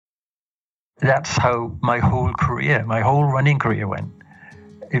that's how my whole running career went.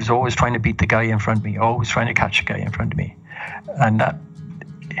 It was always trying to beat the guy in front of me, always trying to catch the guy in front of me. And that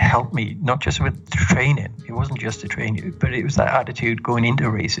helped me, not just with training. It wasn't just the training, but it was that attitude going into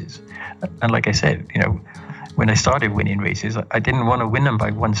races. And like I said, when I started winning races, I didn't want to win them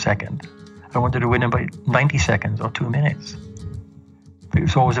by 1 second. I wanted to win them by 90 seconds or 2 minutes. But it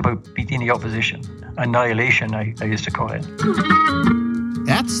was always about beating the opposition. Annihilation, I used to call it.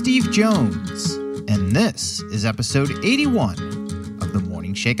 That's Steve Jones, and this is episode 81 of the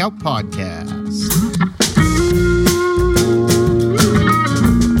Morning Shakeout Podcast.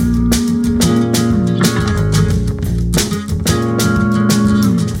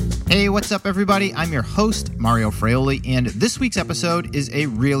 Hey, what's up, everybody? I'm your host, Mario Fraioli, and this week's episode is a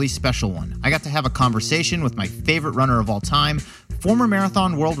really special one. I got to have a conversation with my favorite runner of all time, former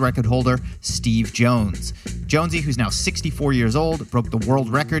marathon world record holder, Steve Jones. Jonesy, who's now 64 years old, broke the world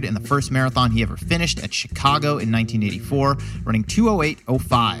record in the first marathon he ever finished at Chicago in 1984, running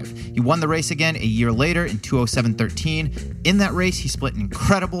 2:08:05. He won the race again a year later in 2:07:13. In that race, he split an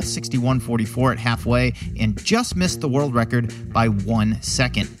incredible 61:44 at halfway and just missed the world record by 1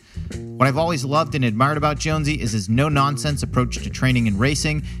 second. What I've always loved and admired about Jonesy is his no-nonsense approach to training and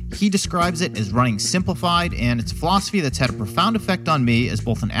racing. He describes it as running simplified, and it's a philosophy that's had a profound effect on me as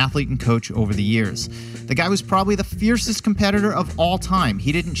both an athlete and coach over the years. The guy was probably the fiercest competitor of all time.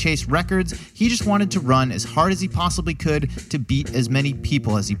 He didn't chase records. He just wanted to run as hard as he possibly could to beat as many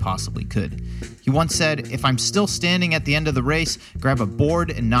people as he possibly could. He once said, "If I'm still standing at the end of the race, grab a board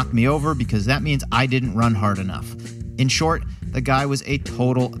and knock me over because that means I didn't run hard enough." In short, the guy was a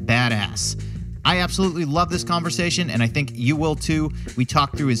total badass. I absolutely love this conversation, and I think you will too. We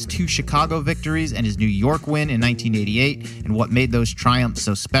talked through his 2 Chicago victories and his New York win in 1988 and what made those triumphs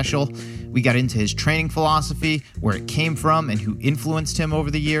so special. We got into his training philosophy, where it came from, and who influenced him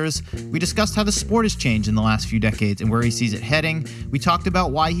over the years. We discussed how the sport has changed in the last few decades and where he sees it heading. We talked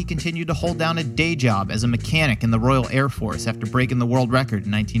about why he continued to hold down a day job as a mechanic in the Royal Air Force after breaking the world record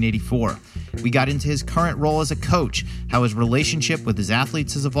in 1984. We got into his current role as a coach, how his relationship with his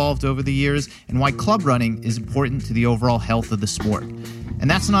athletes has evolved over the years, and why club running is important to the overall health of the sport. And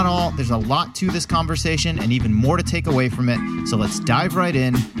that's not all. There's a lot to this conversation and even more to take away from it. So let's dive right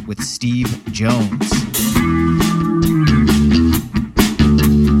in with Steve Jones.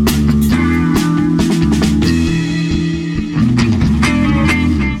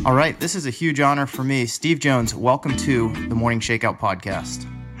 All right, this is a huge honor for me. Steve Jones, welcome to the Morning Shakeout Podcast.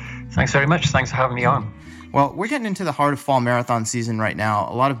 Thanks very much. Thanks for having me on. Well, we're getting into the heart of fall marathon season right now.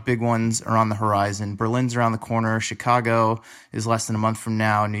 A lot of big ones are on the horizon. Berlin's around the corner. Chicago is less than a month from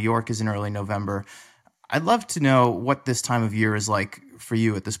now. New York is in early November. I'd love to know what this time of year is like for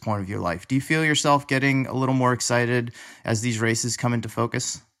you at this point of your life. Do you feel yourself getting a little more excited as these races come into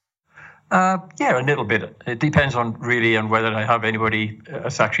focus? Yeah, a little bit. It depends on whether I have anybody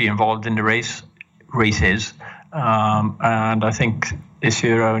that's actually involved in the races. And I think this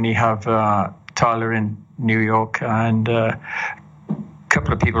year I only have Tyler in New York and a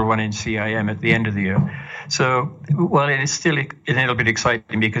couple of people running CIM at the end of the year. So, well, it is still a little bit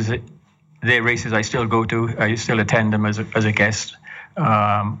exciting because they're races I still go to. I still attend them as a guest.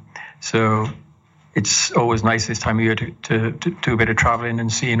 So it's always nice this time of year to do a bit of traveling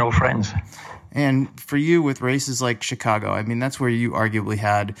and seeing old friends. And for you with races like Chicago, I mean, that's where you arguably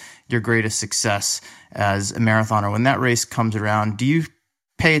had your greatest success as a marathoner. When that race comes around, do you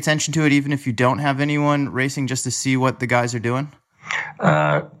pay attention to it even if you don't have anyone racing just to see what the guys are doing?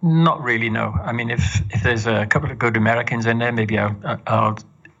 Not really, no. I mean, if there's a couple of good Americans in there, maybe I'll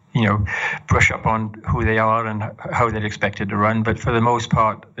brush up on who they are and how they're expected to run. But for the most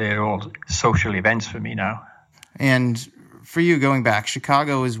part, they're all social events for me now. And for you, going back,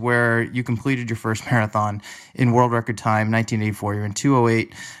 Chicago is where you completed your first marathon in world record time, 1984. You're in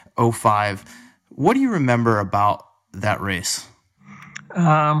 2:08:05. What do you remember about that race?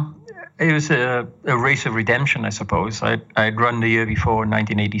 It was a race of redemption, I suppose. I'd run the year before in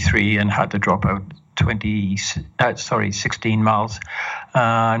 1983 and had to drop out 16 miles.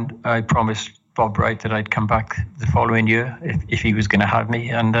 And I promised Bob Wright that I'd come back the following year if he was going to have me,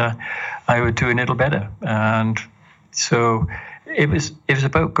 and I would do a little better. And so it was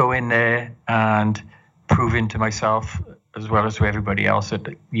about going there and proving to myself as well as to everybody else that,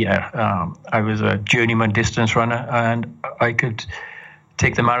 I was a journeyman distance runner and I could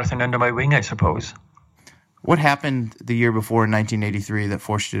take the marathon under my wing, I suppose. What happened the year before in 1983 that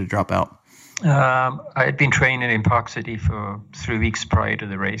forced you to drop out? I had been training in Park City for 3 weeks prior to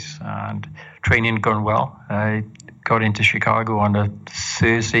the race, and training had gone well. I got into Chicago on a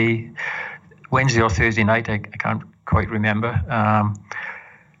Wednesday or Thursday night, I can't quite remember.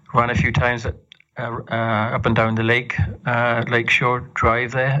 ran a few times up and down the Lake Shore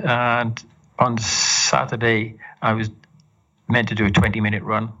Drive there. And on Saturday, I was meant to do a 20-minute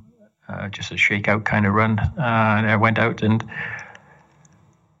run, just a shakeout kind of run. And I went out and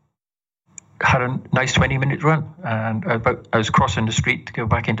had a nice 20-minute run. And I was crossing the street to go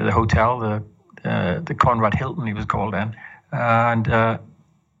back into the hotel, the Conrad Hilton, he was called then. And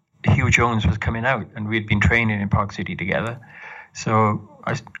Hugh Jones was coming out, and we'd been training in Park City together. So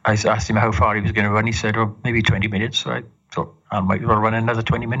I asked him how far he was going to run. He said, "Oh, maybe 20 minutes." So I thought I might as well run another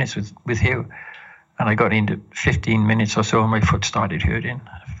 20 minutes with Hugh. And I got into 15 minutes or so, and my foot started hurting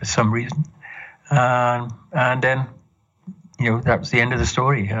for some reason. And then, that was the end of the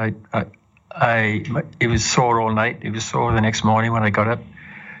story. It was sore all night. It was sore the next morning when I got up.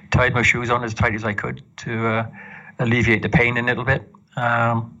 Tied my shoes on as tight as I could to alleviate the pain a little bit.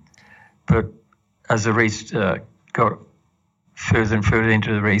 But as the race got further and further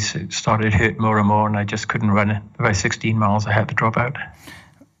into the race, it started to hurt more and more, and I just couldn't run it. About 16 miles, I had to drop out.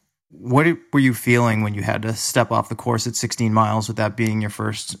 What were you feeling when you had to step off the course at 16 miles, with that being your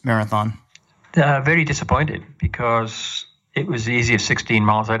first marathon? Very disappointed, because it was the easiest 16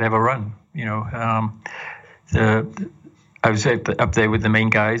 miles I'd ever run. I was up there with the main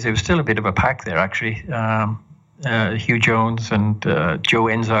guys. There was still a bit of a pack there, actually. Hugh Jones and Joe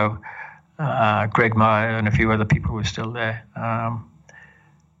Enzo, Greg Meyer, and a few other people were still there. And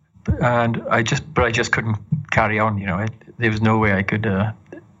I just couldn't carry on. There was no way I could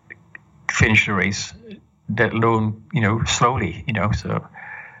finish the race, let alone slowly. So,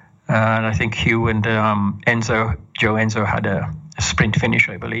 and I think Hugh and Joe Enzo had a sprint finish,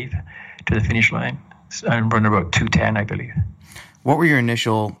 I believe, to the finish line, and run about 2:10, I believe. What were your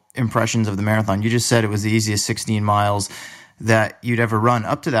initial impressions of the marathon? You just said it was the easiest 16 miles that you'd ever run.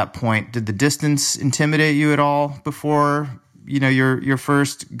 Up to that point, did the distance intimidate you at all before, your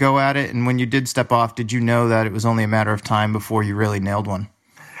first go at it? And when you did step off, did you know that it was only a matter of time before you really nailed one?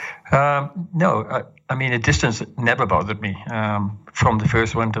 No, I mean, the distance never bothered me, from the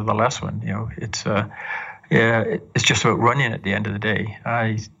first one to the last one. It's just about running at the end of the day.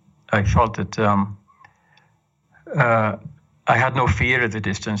 I felt that I had no fear of the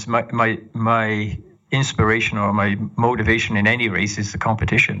distance. My inspiration or my motivation in any race is the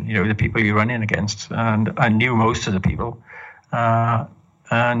competition, the people you're running against. And I knew most of the people. And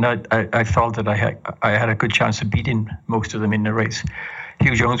I felt that I had a good chance of beating most of them in the race.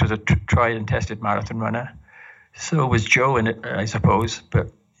 Hugh Jones was a tried and tested marathon runner. So was Joe in it, I suppose.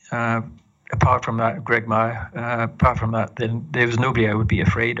 But apart from that, Greg Meyer, then there was nobody I would be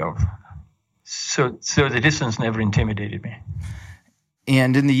afraid of. So the distance never intimidated me.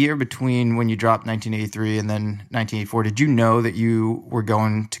 And in the year between when you dropped 1983 and then 1984, did you know that you were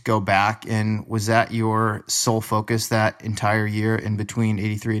going to go back? And was that your sole focus that entire year in between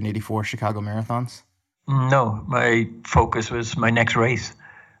 83 and 84 Chicago marathons? No, my focus was my next race.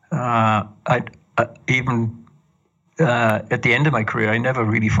 Even at the end of my career, I never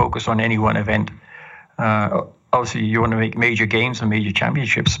really focused on any one event. Obviously, you want to make major games and major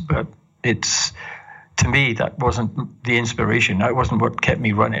championships, but to me, that wasn't the inspiration. That wasn't what kept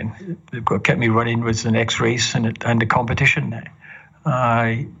me running. What kept me running was the next race and the competition.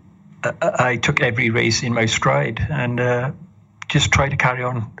 I took every race in my stride and just tried to carry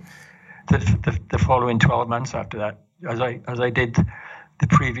on the following 12 months after that, as I did the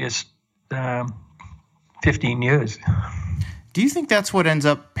previous 15 years. Do you think that's what ends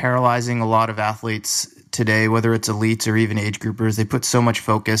up paralyzing a lot of athletes today, whether it's elites or even age groupers? They put so much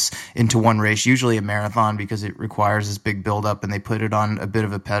focus into one race, usually a marathon, because it requires this big buildup, and they put it on a bit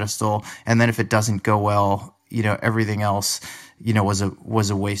of a pedestal. And then if it doesn't go well, everything else, was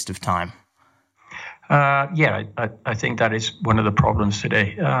a waste of time. Yeah, I think that is one of the problems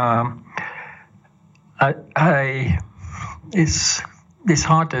today. It's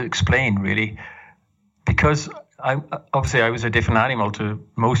hard to explain, really, because I was a different animal to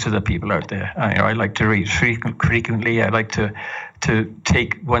most of the people out there. I like to race frequently. I like to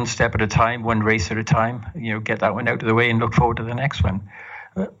take one step at a time, one race at a time. Get that one out of the way and look forward to the next one.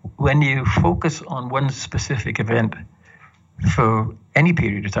 When you focus on one specific event for any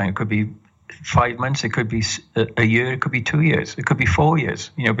period of time, it could be 5 months, it could be a year, it could be 2 years, it could be 4 years,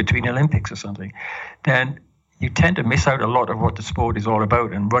 between Olympics or something, then you tend to miss out a lot of what the sport is all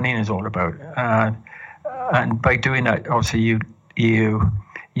about and running is all about. And by doing that, obviously you're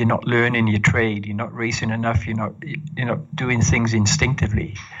not learning your trade, you're not racing enough, you're not doing things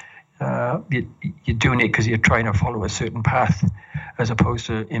instinctively. You're doing it because you're trying to follow a certain path, as opposed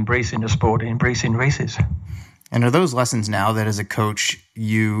to embracing the sport and embracing races. And are those lessons now that as a coach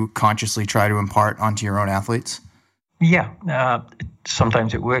you consciously try to impart onto your own athletes? Yeah,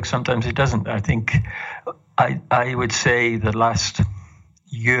 sometimes it works, sometimes it doesn't. I think I would say the last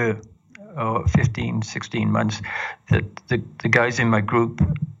year or 15, 16 months that the guys in my group,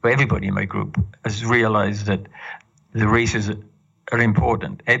 everybody in my group, has realized that the races are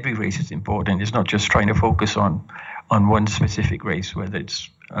important. Every race is important. It's not just trying to focus on one specific race, whether it's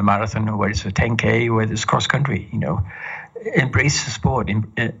a marathon or whether it's a 10K or whether it's cross country. Embrace the sport.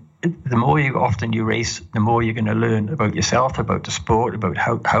 The more often you race, the more you're going to learn about yourself, about the sport, about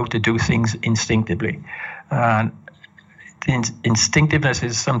how to do things instinctively. And the instinctiveness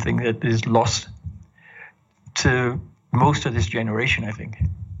is something that is lost to most of this generation, I think.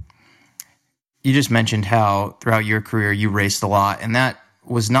 You just mentioned how throughout your career you raced a lot, and that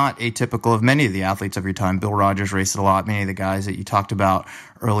was not atypical of many of the athletes of your time. Bill Rogers raced a lot. Many of the guys that you talked about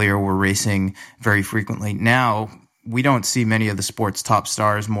earlier were racing very frequently. Now, we don't see many of the sport's top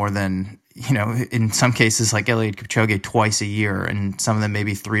stars more than, in some cases like Eliud Kipchoge twice a year, and some of them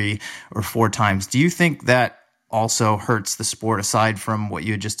maybe 3 or 4 times. Do you think that also hurts the sport, aside from what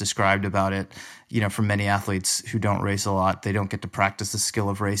you had just described about it? For many athletes who don't race a lot, they don't get to practice the skill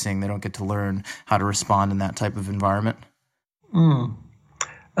of racing. They don't get to learn how to respond in that type of environment. It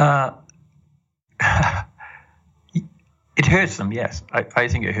hurts them, yes. I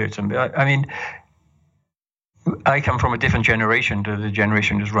think it hurts them. I mean, I come from a different generation to the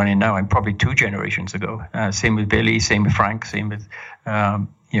generation that's running now. I'm probably 2 generations ago. Same with Billy, same with Frank, same with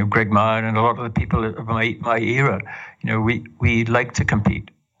Greg Maher and a lot of the people of my era. We like to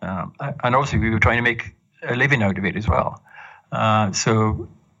compete, and obviously we were trying to make a living out of it as well. So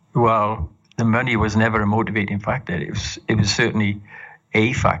while the money was never a motivating factor, it was certainly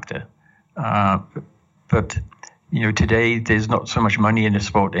a factor. But today there's not so much money in the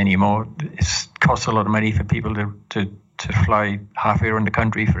sport anymore. It costs a lot of money for people to fly halfway around the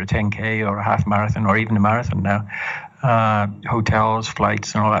country for a 10K or a half marathon or even a marathon now. Hotels,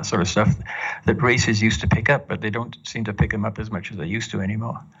 flights, and all that sort of stuff that races used to pick up, but they don't seem to pick them up as much as they used to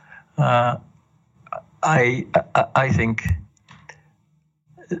anymore. I think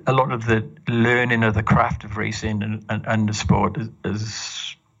a lot of the learning of the craft of racing and the sport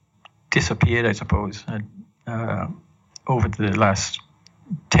has disappeared, I suppose, over the last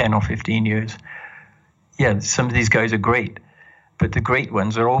 10 or 15 years. Yeah, some of these guys are great, but the great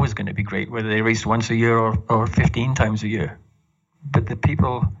ones are always going to be great, whether they race once a year or 15 times a year. But the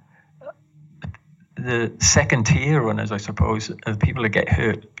people, the second tier runners, I suppose, are the people that get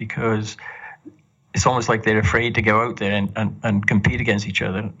hurt because it's almost like they're afraid to go out there and compete against each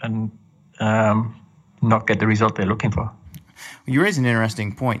other and not get the result they're looking for. You raise an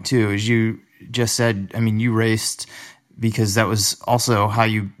interesting point, too. As you just said, I mean, you raced because that was also how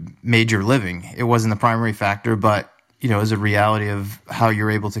you made your living. It wasn't the primary factor, but, it was a reality of how you're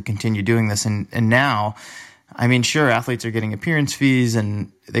able to continue doing this. And now, I mean, sure, athletes are getting appearance fees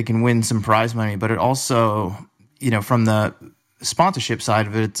and they can win some prize money, but it also, from the sponsorship side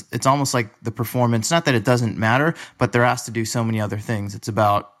of it, it's almost like the performance, not that it doesn't matter, but they're asked to do so many other things. It's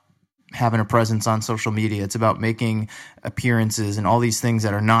about having a presence on social media. It's about making appearances and all these things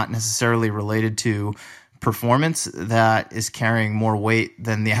that are not necessarily related to performance that is carrying more weight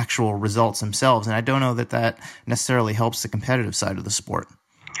than the actual results themselves. And I don't know that necessarily helps the competitive side of the sport.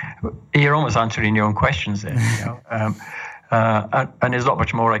 You're almost answering your own questions there, and there's not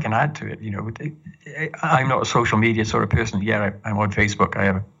much more I can add to it. I'm not a social media sort of person. Yeah, I'm on Facebook. I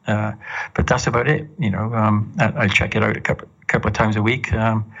have, but that's about it. I check it out a couple of times a week.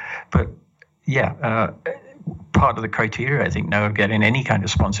 But yeah, part of the criteria I think now of getting any kind of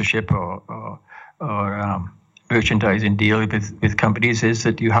sponsorship or merchandising deal with companies is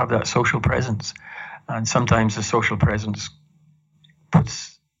that you have that social presence, and sometimes the social presence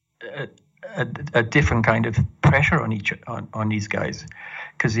puts a different kind of pressure on these guys,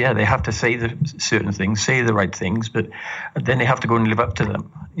 because they have to say certain things, say the right things, but then they have to go and live up to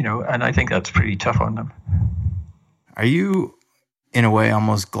them, and I think that's pretty tough on them. Are you in a way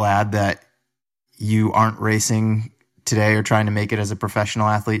almost glad that you aren't racing today or trying to make it as a professional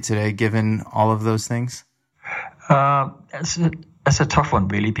athlete today, given all of those things? That's a tough one,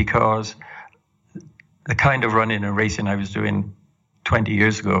 really, because the kind of running and racing I was doing 20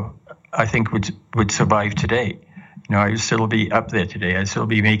 years ago, I think would survive today. I would still be up there today. I'd still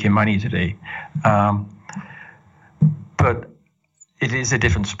be making money today. But it is a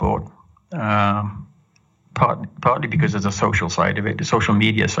different sport, partly because of the social side of it. The social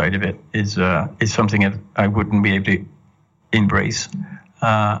media side of it is something that I wouldn't be able to embrace.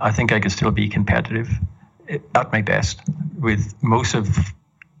 I think I could still be competitive at my best with most of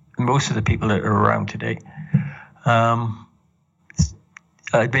the people that are around today.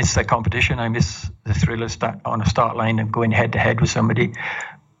 I miss that competition. I miss the thrill of on a start line and going head to head with somebody,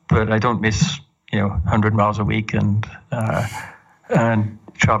 but I don't miss 100 miles a week and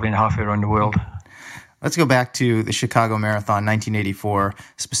traveling halfway around the world. Let's go back to the Chicago Marathon, 1984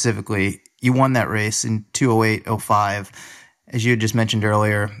 specifically. You won that race in 2:08:05. As you had just mentioned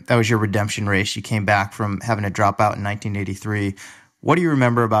earlier, that was your redemption race. You came back from having to drop out in 1983. What do you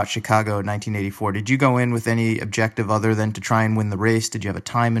remember about Chicago in 1984? Did you go in with any objective other than to try and win the race? Did you have a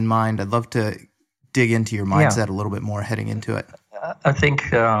time in mind? I'd love to dig into your mindset a little bit more heading into it. I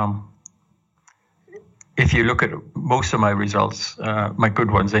think if you look at most of my results, my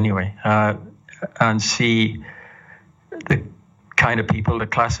good ones anyway, and see the kind of people, the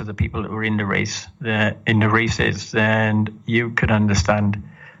class of the people that were in the race, in the races, then you could understand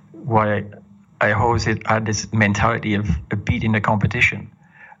why I always had this mentality of beating the competition.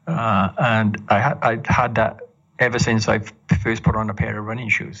 And I'd had that ever since I first put on a pair of running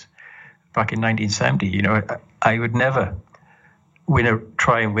shoes back in 1970. I would never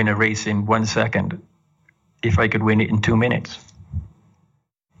try and win a race in 1 second if I could win it in 2 minutes.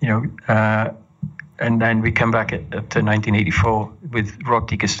 And then we come back up to 1984 with Rob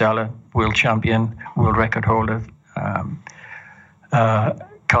DiCostella, world champion, world record holder,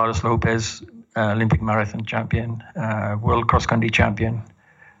 Carlos Lopez, Olympic marathon champion, world cross-country champion.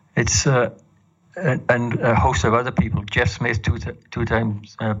 It's and a host of other people. Jeff Smith, two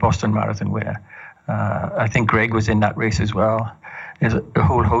times Boston Marathon winner. I think Greg was in that race as well. There's a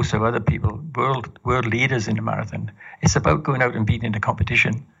whole host of other people, world leaders in the marathon. It's about going out and beating the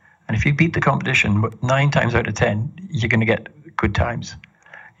competition. And if you beat the competition 9 times out of 10, you're going to get good times.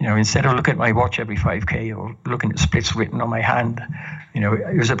 Instead of looking at my watch every 5K or looking at splits written on my hand,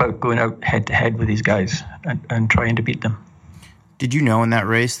 it was about going out head to head with these guys and trying to beat them. Did you know in that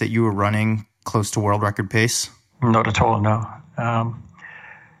race that you were running close to world record pace? Not at all, no.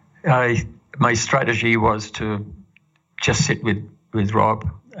 My strategy was to just sit with Rob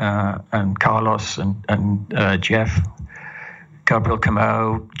and Carlos and Jeff, Gabriel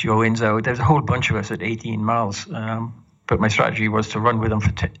Kamau, Joe Inzo. There's a whole bunch of us at 18 miles. But my strategy was to run with them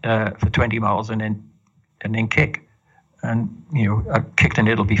for 20 miles and then kick. And, I kicked a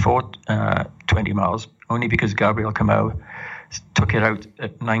little before 20 miles, only because Gabriel Kamau took it out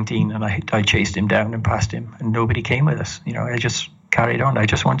at 19 and I chased him down and passed him and nobody came with us. I just carried on. I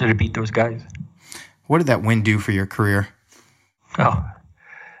just wanted to beat those guys. What did that win do for your career?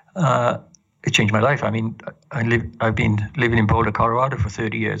 It changed my life. I mean, I've been living in Boulder, Colorado for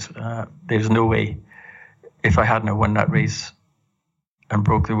 30 years. There's no way, if I hadn't won that race and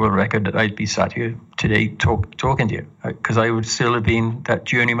broke the world record, that I'd be sat here today talking to you, because I would still have been that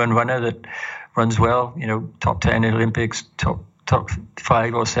journeyman runner that runs well, top 10 in Olympics, top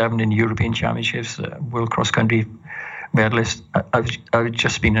 5 or 7 in European Championships, world cross country medalist. I would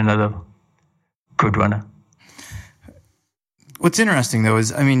just been another good runner. What's interesting, though,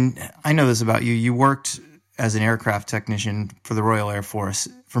 is, I know this about you. You worked as an aircraft technician for the Royal Air Force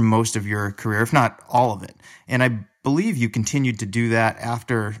for most of your career, if not all of it. And I believe you continued to do that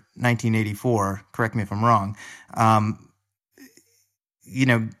after 1984. Correct me if I'm wrong.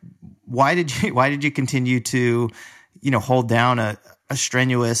 Why did you continue to, hold down a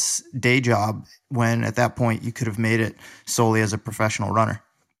strenuous day job when at that point you could have made it solely as a professional runner?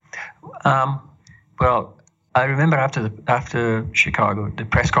 Well, I remember after Chicago, the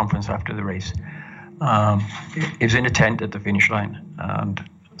press conference after the race. It was in a tent at the finish line, and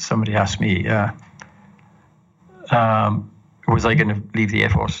somebody asked me, was I going to leave the Air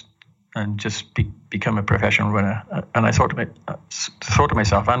Force and just become a professional runner? And I thought to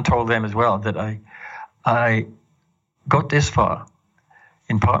myself, and told them as well, that I got this far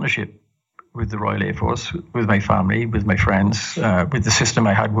in partnership with the Royal Air Force, with my family, with my friends, with the system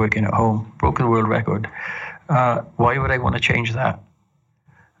I had working at home, broke the world record. Why would I want to change that?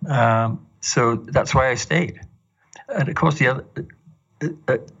 So that's why I stayed. And of course,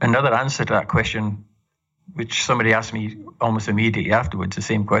 another answer to that question, which somebody asked me almost immediately afterwards, the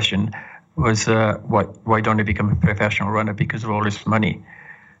same question, was why don't I become a professional runner because of all this money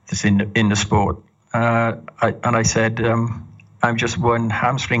that's in the sport? And I said, I'm just one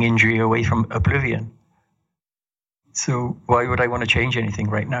hamstring injury away from oblivion. So why would I want to change anything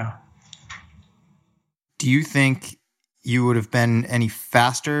right now? Do you think you would have been any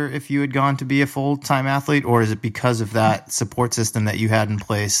faster if you had gone to be a full-time athlete, or is it because of that support system that you had in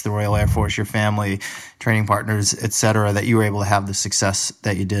place, the Royal Air Force, your family, training partners, et cetera, that you were able to have the success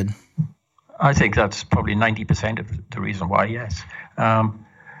that you did? I think that's probably 90% of the reason why, yes.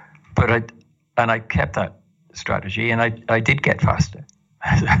 But I kept that strategy, and I did get faster.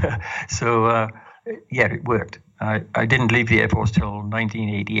 So, yeah, it worked. I didn't leave the Air Force till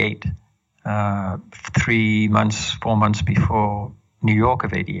 1988. 4 months before New York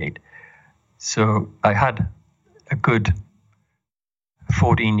of '88. So I had a good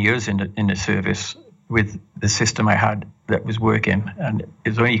 14 years in the service with the system I had that was working, and it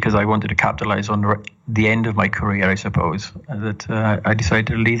was only because I wanted to capitalize on the end of my career, I suppose, that I decided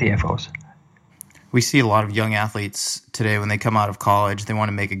to leave the Air Force. We see a lot of young athletes today when they come out of college, they want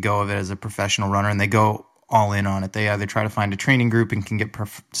to make a go of it as a professional runner, and they go all in on it. They either try to find a training group and can get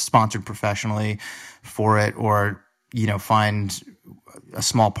sponsored professionally for it, or find a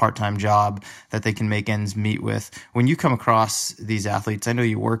small part-time job that they can make ends meet with. When you come across these athletes, I know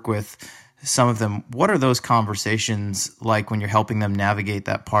you work with some of them. What are those conversations like when you're helping them navigate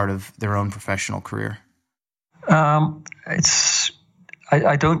that part of their own professional career? I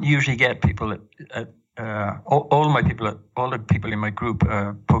don't usually get people all the people in my group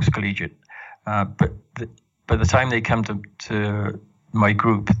are post-collegiate, but by the time they come to my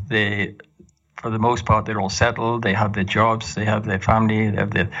group, for the most part, they're all settled. They have their jobs, they have their family, they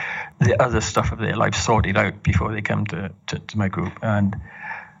have the other stuff of their life sorted out before they come to my group. And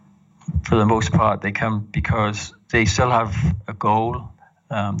for the most part, they come because they still have a goal.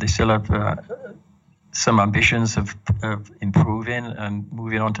 They still have some ambitions of improving and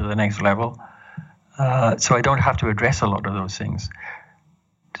moving on to the next level. So I don't have to address a lot of those things.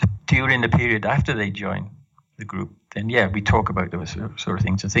 During the period after they join the group, then we talk about those sort of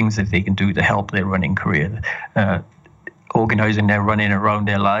things, the things that they can do to help their running career, organizing their running around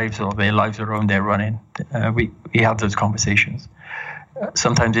their lives or their lives around their running. We have those conversations.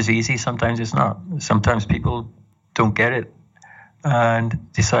 Sometimes it's easy, sometimes it's not. Sometimes people don't get it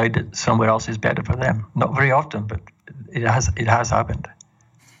and decide that somewhere else is better for them. Not very often, but it has happened.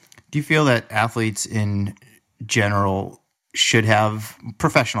 Do you feel that athletes in general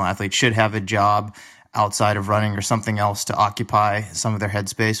professional athletes should have a job outside of running or something else to occupy some of their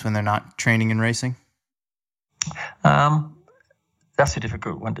headspace when they're not training and racing? That's a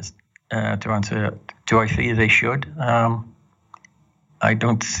difficult one to answer. Do I feel they should? I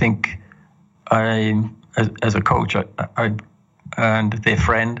don't think as a coach and their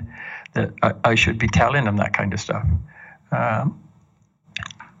friend, that I should be telling them that kind of stuff.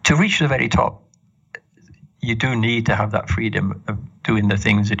 To reach the very top, you do need to have that freedom of doing the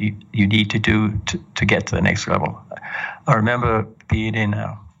things that you need to do to get to the next level. I remember being in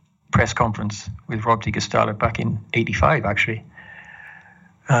a press conference with Rob DiGustalo back in '85, actually,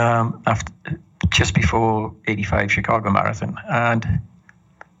 just before '85 Chicago Marathon, and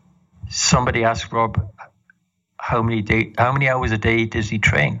somebody asked Rob how many hours a day does he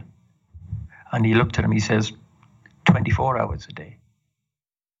train, and he looked at him. He says 24 hours a day.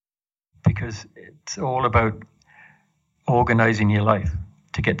 Because it's all about organizing your life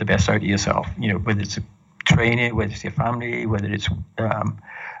to get the best out of yourself. Whether it's training, whether it's your family, whether it's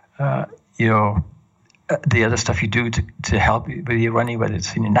the other stuff you do to help with your running, whether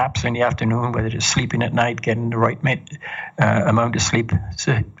it's in your naps in the afternoon, whether it's sleeping at night, getting the right amount of sleep.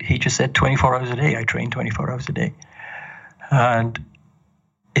 So he just said 24 hours a day. I train 24 hours a day, and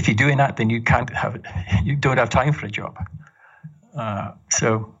if you're doing that, then you don't have time for a job.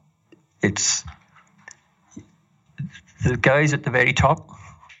 So. It's the guys at the very top,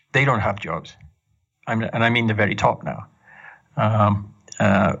 they don't have jobs. And I mean the very top now.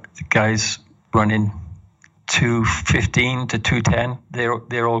 The guys running 2:15 to 2:10,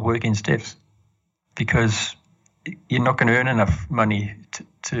 they're all working stiffs because you're not going to earn enough money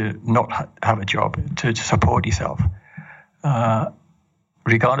to not have a job, to support yourself.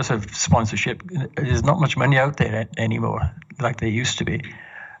 Regardless of sponsorship, there's not much money out there anymore like there used to be.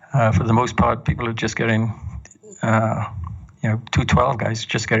 For the most part, people are just getting, 212 guys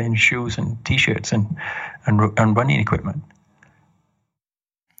just getting shoes and T-shirts and running equipment.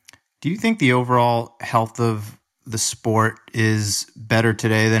 Do you think the overall health of the sport is better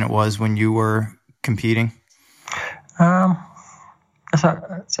today than it was when you were competing? That's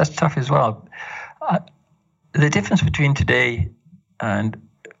tough as well. The difference between today and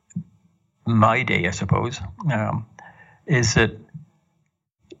my day, I suppose, is that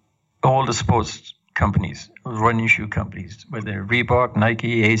all the sports companies, running shoe companies, whether Reebok,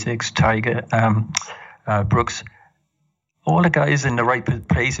 Nike, ASICS, Tiger, Brooks, all the guys in the right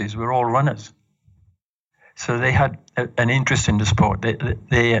places were all runners. So they had an interest in the sport.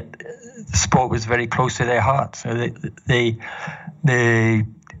 The sport was very close to their heart. So they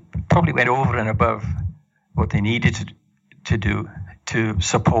probably went over and above what they needed to do to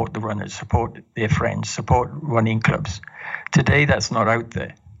support the runners, support their friends, support running clubs. Today, that's not out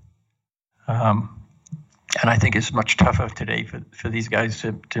there. And I think it's much tougher today for these guys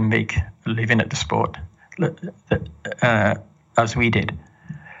to make a living at the sport as we did.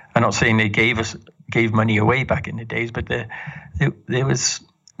 I'm not saying they gave money away back in the days, but there was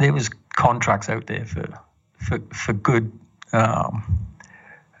contracts out there for good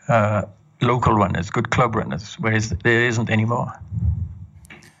local runners, good club runners, whereas there isn't anymore.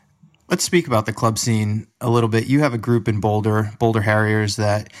 Let's speak about the club scene a little bit. You have a group in Boulder Harriers,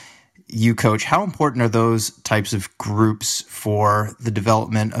 that you coach. How important are those types of groups for the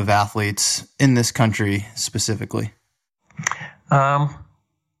development of athletes in this country specifically?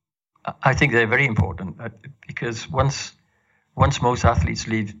 I think they're very important because once most athletes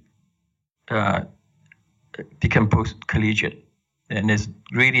become post-collegiate, then there's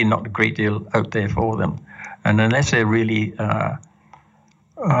really not a great deal out there for them. And unless they're really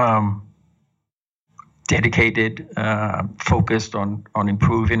dedicated, focused on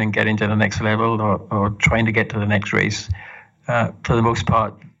improving and getting to the next level or trying to get to the next race, for the most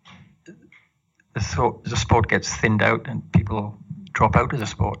part, the sport gets thinned out and people drop out of the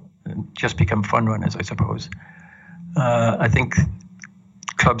sport and just become fun runners, I suppose. I think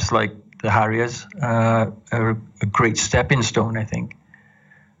clubs like the Harriers are a great stepping stone, I think,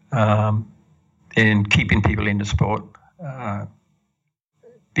 in keeping people in the sport.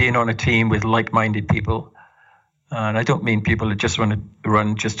 Being on a team with like-minded people, and I don't mean people that just want to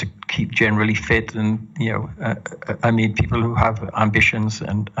run just to keep generally fit, and I mean people who have ambitions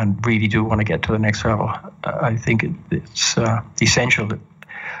and really do want to get to the next level. I think it's essential that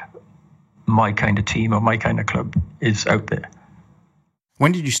my kind of team or my kind of club is out there.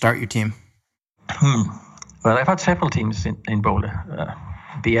 When did you start your team? Well, I've had several teams in Boulder.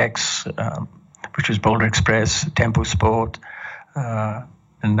 BX, which was Boulder Express, Tempo Sport,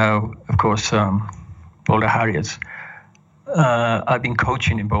 and now, of course, Boulder Harriers. I've been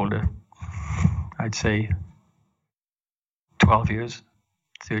coaching in Boulder, I'd say 12 years,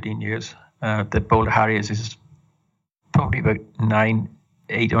 13 years. The Boulder Harriers is probably about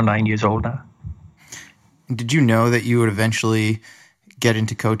 8 or 9 years old now. Did you know that you would eventually get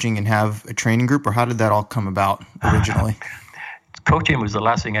into coaching and have a training group, or how did that all come about originally? Coaching was the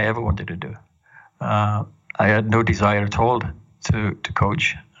last thing I ever wanted to do. I had no desire at all to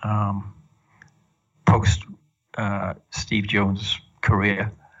coach. Post Steve Jones'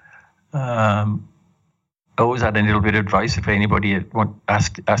 career, I always had a little bit of advice if anybody had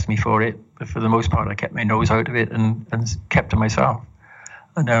asked me for it. But for the most part, I kept my nose out of it and kept to myself.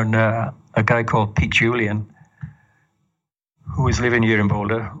 And then a guy called Pete Julian, who was living here in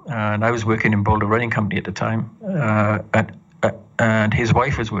Boulder, and I was working in Boulder Running Company at the time, and his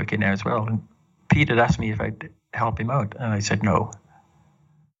wife was working there as well. And Pete had asked me if I'd help him out, and I said no.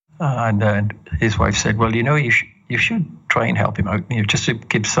 And then his wife said, well, you should try and help him out, just to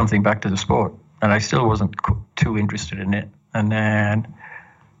give something back to the sport. And I still wasn't too interested in it. And then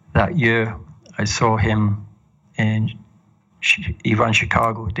that year, I saw him he ran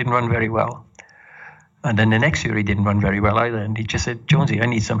Chicago. Didn't run very well. And then the next year, he didn't run very well either. And he just said, Jonesy, I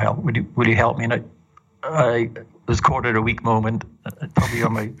need some help. Will you help me? And I was caught at a weak moment, probably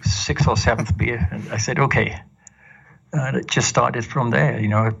on my 6th or 7th beer. And I said, okay. And it just started from there,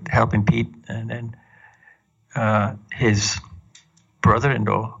 helping Pete. And then his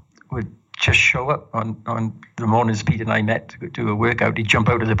brother-in-law would just show up on the mornings Pete and I met to do a workout. He'd jump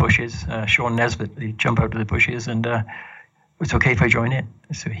out of the bushes. Sean Nesbitt, he'd jump out of the bushes, and it was okay if I joined in.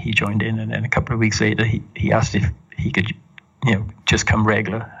 So he joined in, and then a couple of weeks later, he asked if he could, just come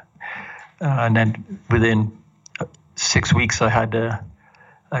regular. And then within 6 weeks, I had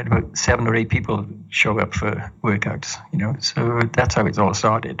about 7 or 8 people show up for workouts, so that's how it all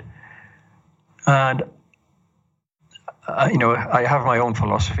started. And, I have my own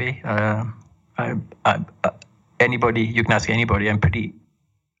philosophy. Anybody, you can ask anybody, I'm pretty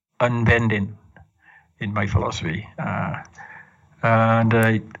unbending in my philosophy.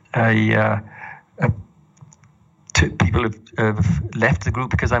 People have left the group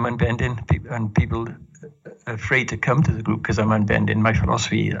because I'm unbending, and people are afraid to come to the group because I'm unbending. My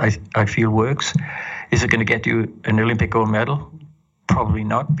philosophy, I feel, works. Is it going to get you an Olympic gold medal? Probably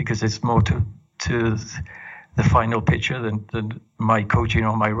not, because it's more to the final picture than my coaching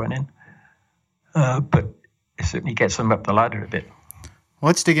or my running. But it certainly gets them up the ladder a bit. Well,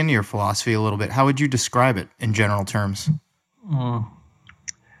 let's dig into your philosophy a little bit. How would you describe it in general terms?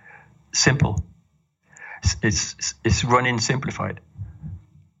 Simple. It's running simplified.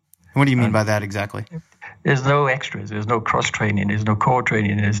 What do you mean by that exactly? There's no extras. There's no cross training. There's no core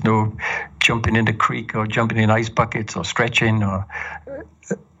training. There's no jumping in the creek or jumping in ice buckets or stretching or,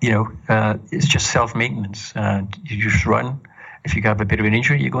 it's just self-maintenance. And you just run. If you have a bit of an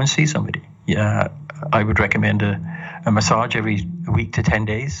injury, you go and see somebody. Yeah, I would recommend a massage every week to 10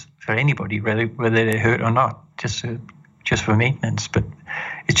 days for anybody, whether they're hurt or not, just for maintenance. But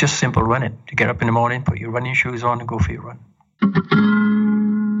it's just simple running. You get up in the morning, put your running shoes on, and go for your run.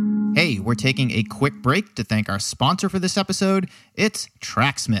 Hey, we're taking a quick break to thank our sponsor for this episode. It's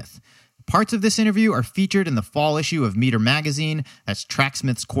Tracksmith. Parts of this interview are featured in the fall issue of Meter Magazine. That's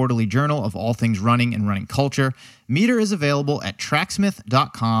Tracksmith's quarterly journal of all things running and running culture. Meter is available at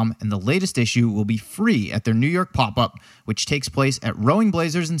tracksmith.com, and the latest issue will be free at their New York pop-up, which takes place at Rowing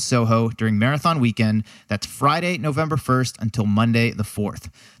Blazers in Soho during Marathon Weekend. That's Friday, November 1st until Monday the 4th.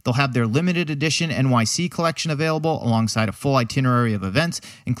 They'll have their limited edition NYC collection available alongside a full itinerary of events,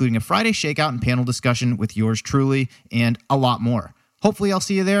 including a Friday shakeout and panel discussion with yours truly, and a lot more. Hopefully I'll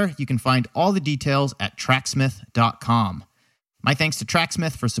see you there. You can find all the details at tracksmith.com. My thanks to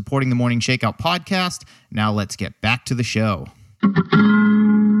Tracksmith for supporting the Morning Shakeout podcast. Now let's get back to the show.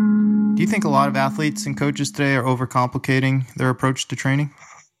 Do you think a lot of athletes and coaches today are overcomplicating their approach to training?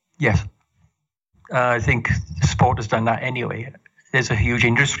 Yes. I think the sport has done that anyway. There's a huge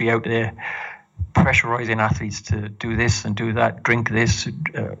industry out there pressurizing athletes to do this and do that, drink this,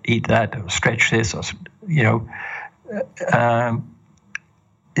 eat that, or stretch this, or,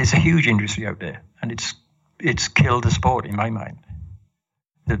 there's a huge industry out there, and it's killed the sport in my mind.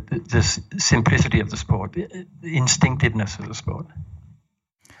 The simplicity of the sport, the instinctiveness of the sport.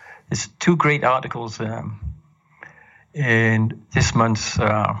 There's two great articles in this month's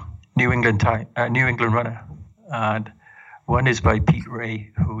New England Runner, and one is by Pete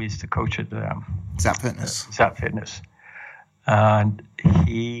Ray, who is the coach at Zap Fitness. Zap Fitness, and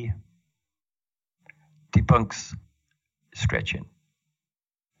he debunks stretching.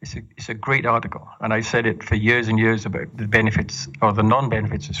 It's a great article, and I've said it for years and years about the benefits or the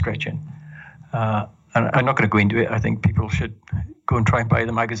non-benefits of stretching. And I'm not going to go into it. I think people should go and try and buy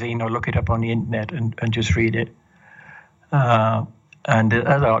the magazine or look it up on the internet and just read it. And the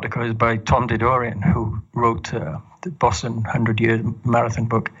other article is by Tom Dodorian, who wrote the Boston 100-Year Marathon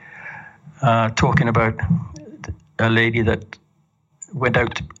book, talking about a lady that went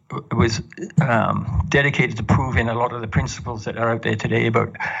out, was dedicated to proving a lot of the principles that are out there today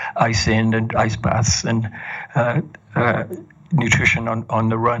about ice in and ice baths and nutrition on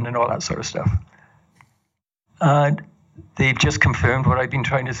the run and all that sort of stuff. And they've just confirmed what I've been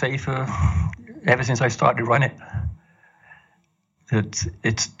trying to say ever since I started running. It's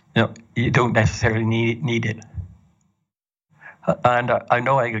you don't necessarily need it. And I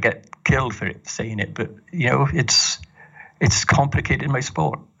know I could get killed for it, saying it, but it's complicated my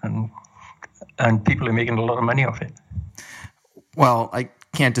sport, and people are making a lot of money off it. Well, I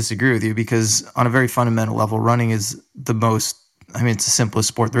can't disagree with you, because on a very fundamental level, running is it's the simplest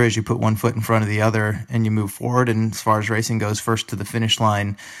sport there is. You put one foot in front of the other and you move forward. And as far as racing goes, first to the finish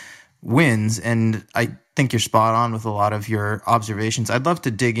line wins. And I think you're spot on with a lot of your observations. I'd love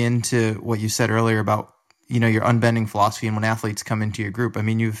to dig into what you said earlier about your unbending philosophy and when athletes come into your group. I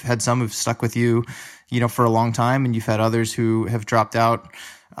mean, you've had some who've stuck with you, for a long time, and you've had others who have dropped out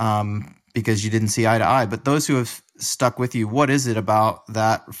because you didn't see eye to eye. But those who have stuck with you, what is it about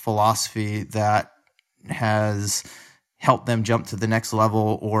that philosophy that has helped them jump to the next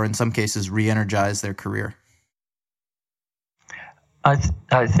level, or in some cases re-energize their career? I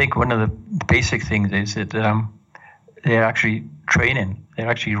think one of the basic things is that they're actually training, they're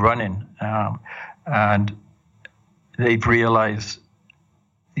actually running, and they've realized.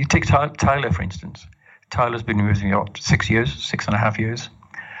 You take Tyler, for instance. Tyler's been with me 6.5 years.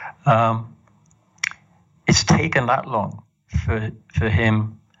 It's taken that long for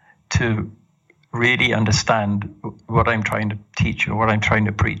him to really understand what I'm trying to teach or what I'm trying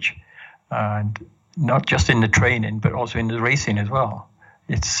to preach, and not just in the training, but also in the racing as well.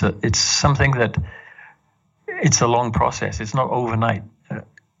 It's something that it's a long process. It's not overnight.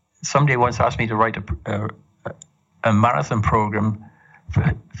 Somebody once asked me to write a marathon program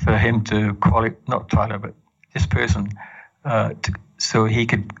for him to not Tyler, but this person, so he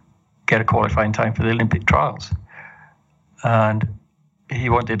could get a qualifying time for the Olympic trials. And he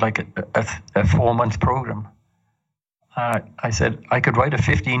wanted like a 4-month program. I said I could write a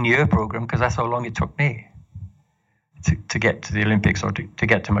 15-year program, because that's how long it took me to get to the Olympics or to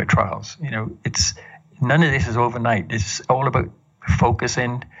get to my trials. It's none of this is overnight. It's all about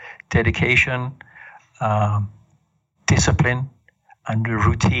focusing, dedication, discipline, and a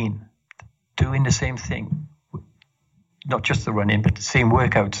routine, doing the same thing, not just the running, but the same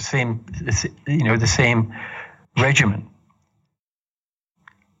workouts, the same regimen.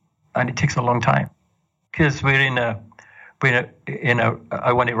 And it takes a long time, because we're in a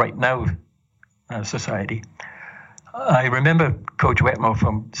I want it right now society. I remember Coach Wetmore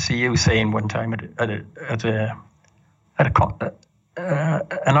from CU saying one time at an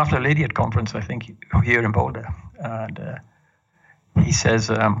After Lydiard conference, I think, here in Boulder, and he says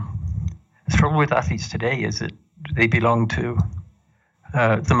the trouble with athletes today is that they belong to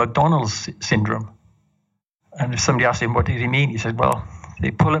the McDonald's syndrome. And if somebody asked him, what did he mean? He said, well,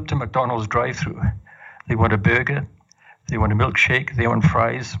 they pull up to McDonald's drive-thru. They want a burger, they want a milkshake, they want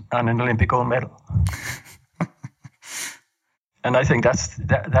fries, and an Olympic gold medal. And I think that's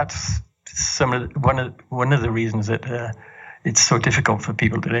one of the reasons that it's so difficult for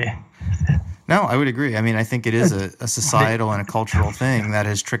people today. No, I would agree. I mean, I think it is a societal and a cultural thing that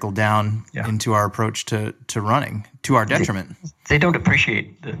has trickled down into our approach to running, to our detriment. They don't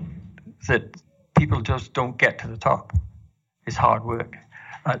appreciate that people just don't get to the top. It's hard work.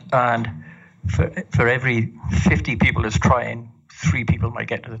 And for every 50 people that's trying, 3 people might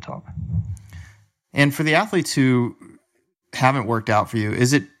get to the top. And for the athletes who haven't worked out for you,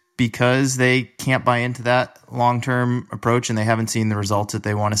 is it because they can't buy into that long-term approach and they haven't seen the results that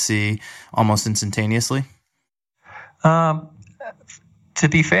they want to see almost instantaneously? To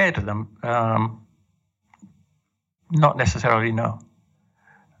be fair to them, not necessarily, no.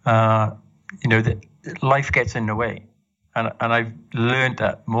 Life gets in the way. And I've learned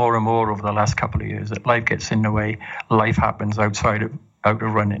that more and more over the last couple of years, that life gets in the way. Life happens out of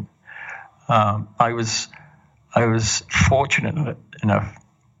running. I was fortunate enough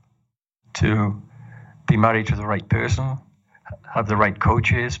to be married to the right person, have the right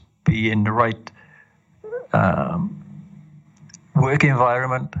coaches, be in the right work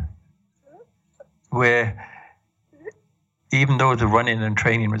environment, where even though the running and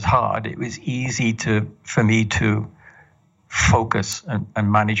training was hard, it was easy for me to focus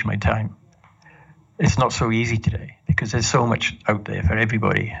and manage my time. It's not so easy today because there's so much out there for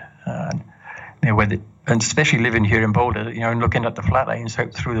everybody. And especially living here in Boulder, and looking at the Flatirons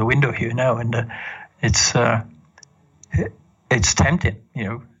out through the window here now, and it's tempting.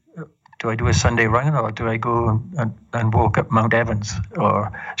 Do I do a Sunday run, or do I go and walk up Mount Evans,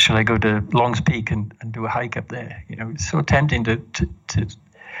 or should I go to Longs Peak and do a hike up there? It's so tempting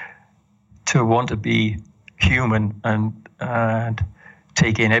to want to be human and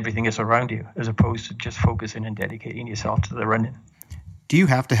take in everything that's around you, as opposed to just focusing and dedicating yourself to the running. Do you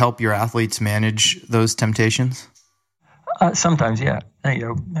have to help your athletes manage those temptations? Sometimes, yeah. A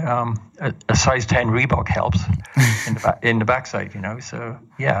size 10 Reebok helps in the backside, So,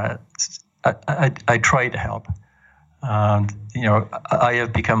 yeah, I try to help. And, I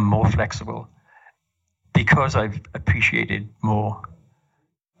have become more flexible because I've appreciated more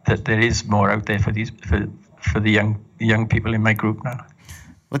that there is more out there for the young people in my group now.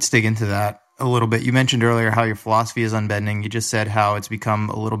 Let's dig into that a little bit. You mentioned earlier how your philosophy is unbending. You just said how it's become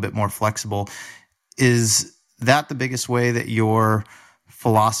a little bit more flexible. Is that the biggest way that your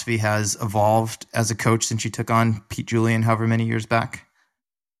philosophy has evolved as a coach since you took on Pete Julian however many years back?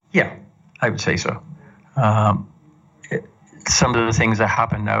 Yeah, I would say so. Some of the things that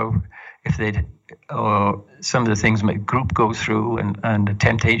happen now, or some of the things my group goes through, and the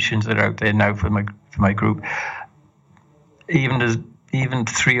temptations that are out there now for my group, even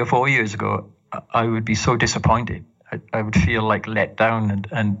 3 or 4 years ago, I would be so disappointed. I would feel like let down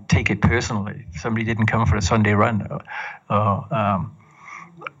and take it personally if somebody didn't come for a Sunday run,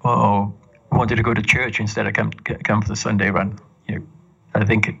 or wanted to go to church instead of come for the Sunday run. I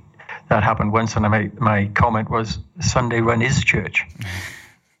think that happened once, and my comment was, Sunday run is church.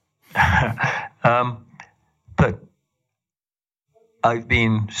 But I've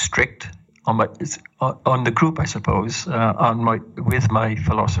been strict on the group, I suppose, with my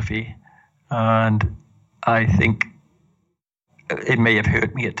philosophy, and I think it may have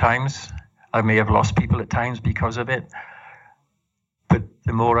hurt me at times. I may have lost people at times because of it. But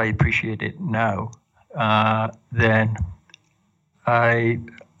the more I appreciate it now, then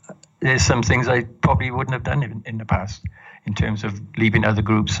there's some things I probably wouldn't have done in the past, in terms of leaving other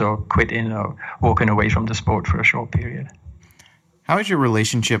groups or quitting or walking away from the sport for a short period. How has your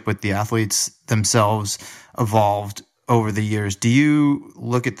relationship with the athletes themselves evolved over the years? Do you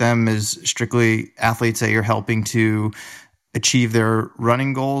look at them as strictly athletes that you're helping to achieve their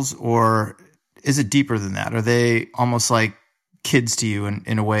running goals, or is it deeper than that? Are they almost like kids to you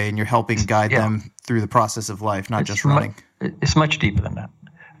in a way, and you're helping guide them through the process of life, not just running? It's much deeper than that.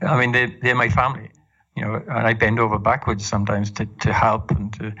 I mean, they're my family, and I bend over backwards sometimes to help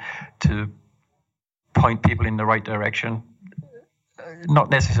and to point people in the right direction. Not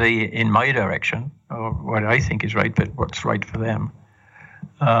necessarily in my direction or what I think is right, but what's right for them.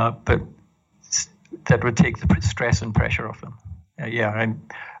 But that would take the stress and pressure off them.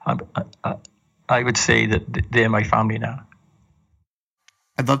 I would say that they're my family now.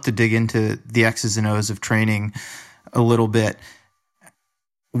 I'd love to dig into the X's and O's of training a little bit.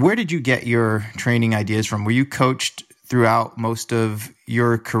 Where did you get your training ideas from? Were you coached throughout most of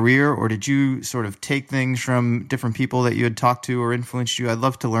your career, or did you sort of take things from different people that you had talked to or influenced you? I'd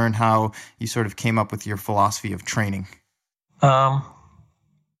love to learn how you sort of came up with your philosophy of training. The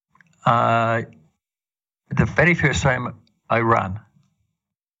very first time I ran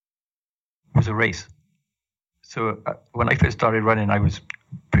was a race. So when I first started running, I was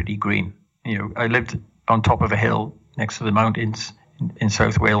pretty green. I lived on top of a hill next to the mountains in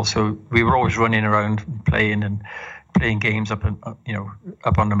South Wales, so we were always running around, playing games up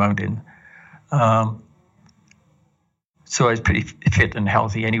on the mountain. So I was pretty fit and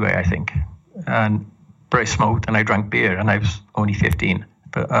healthy anyway, I think. But I smoked and I drank beer, and I was only 15.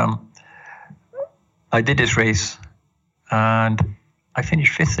 But I did this race, and I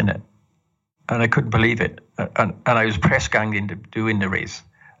finished 5th in it, and I couldn't believe it. And I was press ganged into doing the race.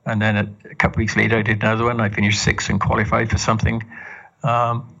 And then a couple of weeks later, I did another one. I finished 6th and qualified for something.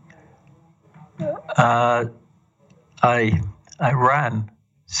 I ran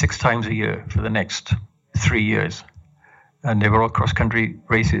 6 times a year for the next 3 years, and they were all cross-country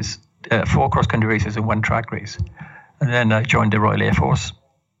races, 4 cross-country races and 1 track race. And then I joined the Royal Air Force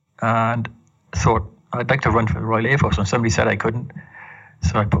and thought I'd like to run for the Royal Air Force, and somebody said I couldn't.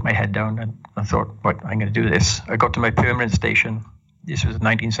 So I put my head down and I thought, I'm going to do this. I got to my permanent station. This was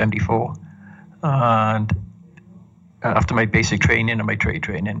 1974. And after my basic training and my trade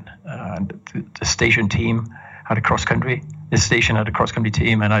training, and the station team had a cross-country. This station had a cross-country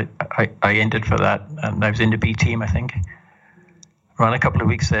team, and I entered for that. And I was in the B team, I think. Ran a couple of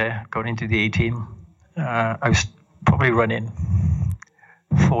weeks there, got into the A team. I was probably running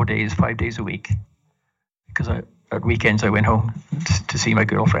 5 days a week, because at weekends I went home to see my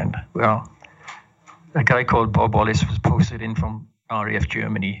girlfriend. Well, a guy called Bob Wallace was posted in from RAF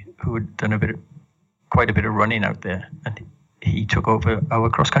Germany, who had done quite a bit of running out there, and he took over our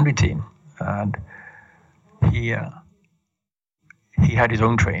cross-country team, and he had his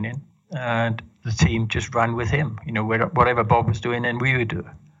own training, and the team just ran with him. Whatever Bob was doing, then we would do.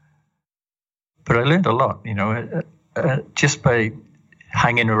 But I learned a lot, just by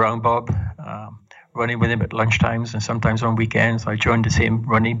hanging around Bob, running with him at lunchtimes, and sometimes on weekends. I joined the same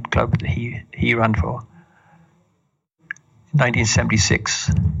running club that he ran for. In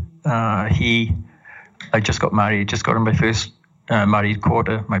 1976, I just got married, just got on my first married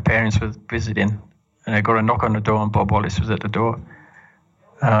quarter. My parents were visiting, and I got a knock on the door, and Bob Wallace was at the door.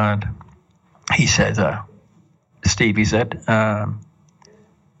 And he said, Steve, he said,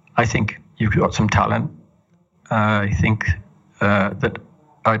 I think you've got some talent. I think that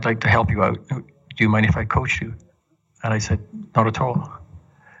I'd like to help you out. Do you mind if I coach you? And I said, not at all.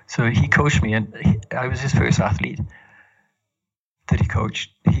 So he coached me, and I was his first athlete that he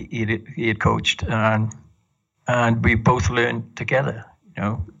coached. He had coached, and we both learned together,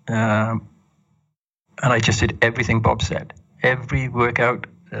 and I just did everything Bob said. Every workout,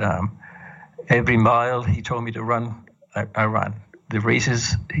 every mile he told me to run, I ran. The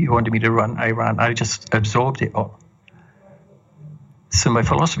races he wanted me to run, I ran. I just absorbed it all. So my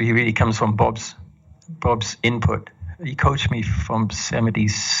philosophy really comes from Bob's input. He coached me from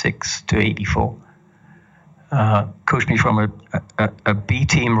 76 to 84. Coached me from a B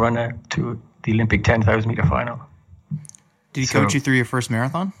team runner to the Olympic 10,000 meter final. Did he coach you through your first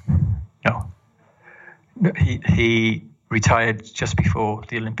marathon? No. He retired just before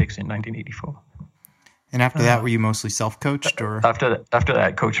the Olympics in 1984. And after that, were you mostly self-coached, or? After that,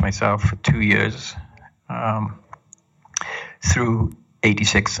 I coached myself for 2 years through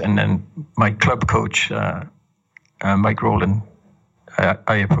 86, and then my club coach, Mike Rowland,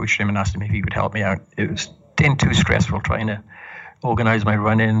 I approached him and asked him if he would help me out. It was getting too stressful trying to organize my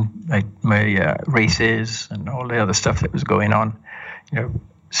running, my races, and all the other stuff that was going on.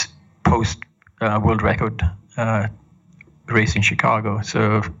 Post world record race in Chicago.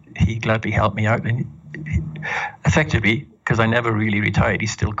 So he gladly helped me out, and effectively, because I never really retired,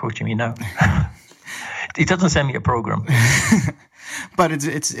 he's still coaching me now. He doesn't send me a program. But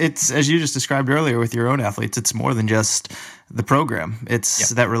it's as you just described earlier with your own athletes, it's more than just the program. It's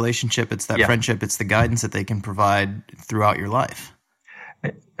that relationship, it's that friendship, it's the guidance that they can provide throughout your life.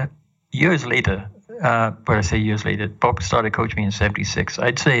 Years later, but I say years later, Bob started coaching me in 76.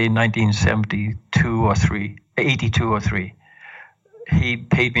 I'd say 1972 or 82 or 3. He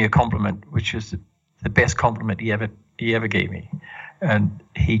paid me a compliment, which is the best compliment he ever gave me. And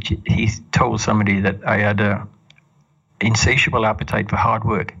he told somebody that I had a insatiable appetite for hard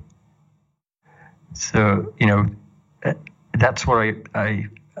work. So, that's what I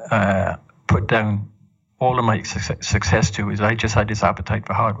put down all of my success to, is I just had this appetite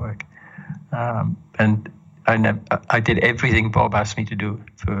for hard work. And I did everything Bob asked me to do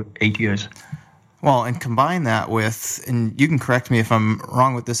for 8 years. Well, and combine that with, and you can correct me if I'm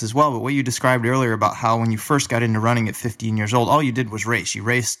wrong with this as well, but what you described earlier about how when you first got into running at 15 years old, all you did was race. You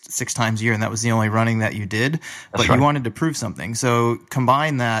raced 6 times a year, and that was the only running that you did. But you wanted to prove something. So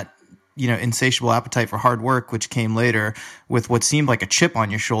combine that, insatiable appetite for hard work, which came later, with what seemed like a chip on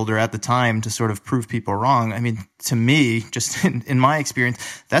your shoulder at the time to sort of prove people wrong. I mean, to me, just in my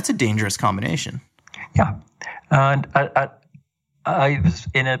experience, that's a dangerous combination. Yeah. And I was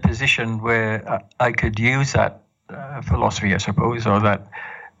in a position where I could use that philosophy, I suppose, or that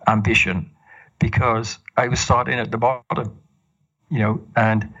ambition, because I was starting at the bottom,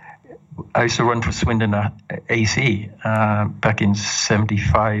 and I used to run for Swindon AC back in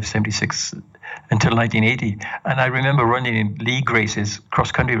 75, 76 until 1980. And I remember running in league races,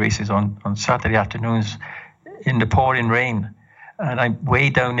 cross-country races on Saturday afternoons in the pouring rain. And I'm way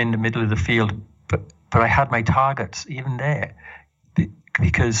down in the middle of the field, but I had my targets even there,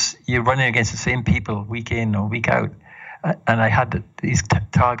 because you're running against the same people week in or week out. And I had these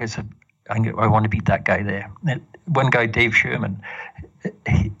targets of, I want to beat that guy there. And one guy, Dave Sherman,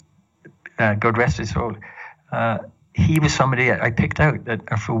 God rest his soul, he was somebody I picked out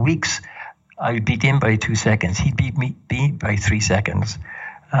that for weeks I would beat him by 2 seconds. He'd beat me by 3 seconds.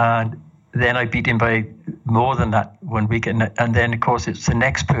 And then I beat him by more than that one week. And then, of course, it's the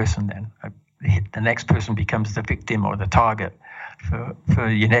next person then. The next person becomes the victim or the target for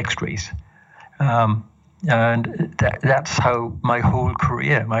your next race. And that's how my whole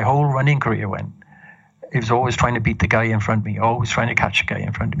running career went. It was always trying to beat the guy in front of me, always trying to catch the guy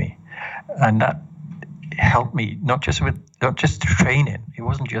in front of me. And that helped me, not just training. It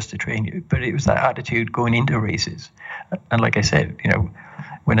wasn't just to train, but it was that attitude going into races. And like I said,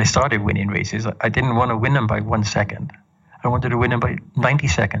 when I started winning races, I didn't want to win them by 1 second. I wanted to win them by 90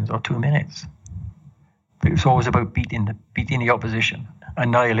 seconds or 2 minutes. But it was always about beating the opposition.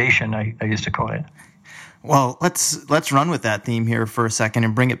 Annihilation, I used to call it. Well, let's run with that theme here for a second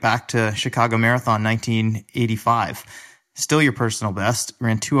and bring it back to Chicago Marathon 1985. Still your personal best,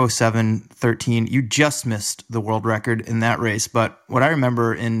 ran 2:07:13. You just missed the world record in that race. But what I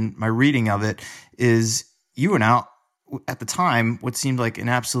remember in my reading of it is you went out at the time what seemed like an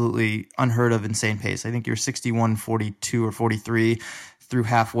absolutely unheard of insane pace. I think you were 61:42 or 43 through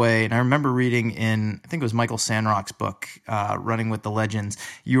halfway. And I remember reading in, I think it was Michael Sandrock's book, Running with the Legends,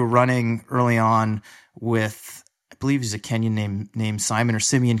 you were running early on with, I believe he's a Kenyan named Simon or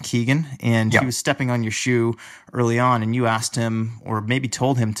Simeon Keegan, and he was stepping on your shoe early on, and you asked him, or maybe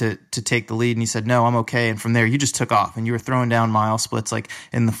told him to take the lead, and he said, no, I'm okay. And from there, you just took off, and you were throwing down mile splits like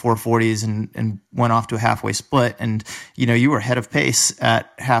in the 440s and went off to a halfway split. And, you were ahead of pace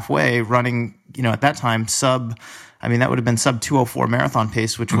at halfway, running, at that time, that would have been sub 2:04 marathon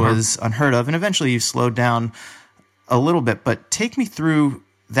pace, which was unheard of. And eventually you slowed down a little bit, but take me through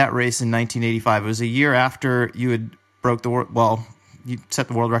that race in 1985. It was a year after you had broke the world. Well, you set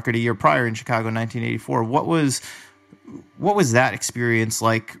the world record a year prior in Chicago in 1984. What was that experience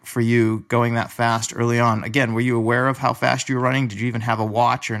like for you going that fast early on? Again, were you aware of how fast you were running? Did you even have a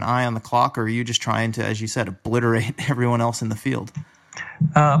watch or an eye on the clock, or were you just trying to, as you said, obliterate everyone else in the field?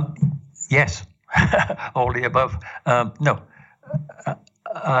 Yes, all the above. No.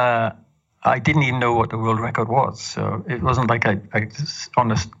 I didn't even know what the world record was, so it wasn't like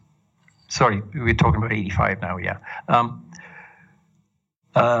sorry, we're talking about 85 now, yeah.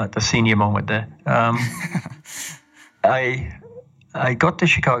 The senior moment there. I got to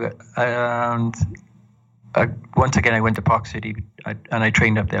Chicago, and once again I went to Park City, and I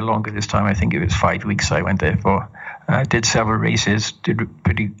trained up there longer this time. I think it was 5 weeks I went there for. I did several races, did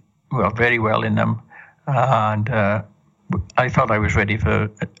very well in them, and I felt I was ready for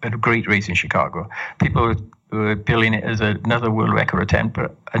a great race in Chicago. People were billing it as another world record attempt,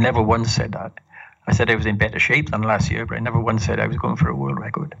 but I never once said that. I said I was in better shape than last year, but I never once said I was going for a world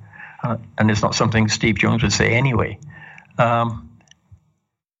record. And it's not something Steve Jones would say anyway. Rob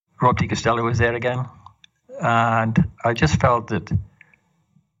DiCostello was there again, and I just felt that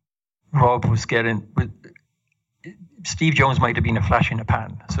Rob was Steve Jones might have been a flash in the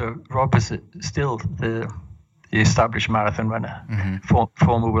pan. So Rob was still the established marathon runner,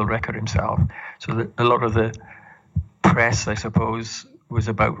 former world record himself. So a lot of the press, I suppose, was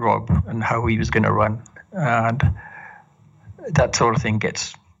about Rob and how he was going to run. And that sort of thing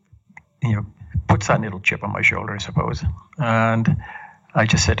gets, puts that little chip on my shoulder, I suppose. And I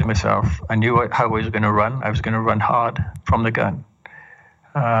just said to myself, I knew how I was going to run. I was going to run hard from the gun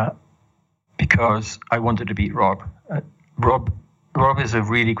because I wanted to beat Rob. Rob is a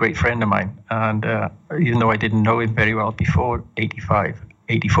really great friend of mine, and even though I didn't know him very well before 84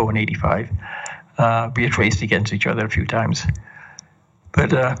 and 85, we had raced against each other a few times.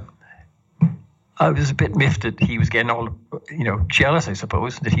 But I was a bit miffed that he was getting all, jealous, I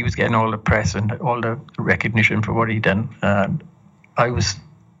suppose, that he was getting all the press and all the recognition for what he'd done. And I was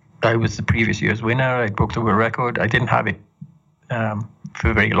the previous year's winner. I broke the world record. I didn't have it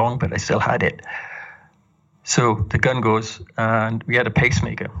for very long, but I still had it. So the gun goes, and we had a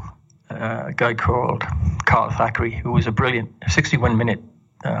pacemaker, a guy called Carl Thackeray, who was a brilliant 61-minute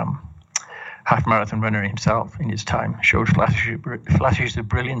half marathon runner himself in his time, showed flashes of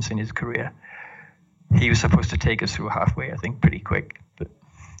brilliance in his career. He was supposed to take us through halfway, I think, pretty quick, but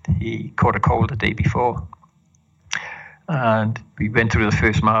he caught a cold the day before. And we went through the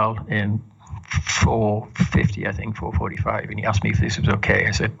first mile in 4:50, I think, 4:45, and he asked me if this was okay.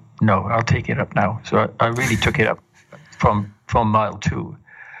 I said, no, I'll take it up now. So I really took it up from mile 2,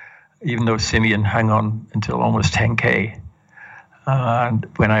 even though Simeon hung on until almost 10K. And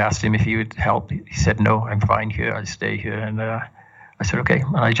when I asked him if he would help, he said, no, I'm fine here, I'll stay here. And I said, okay,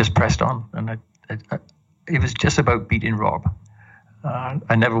 and I just pressed on. And it was just about beating Rob.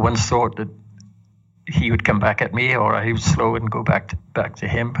 I never once thought that he would come back at me or I would slow and go back to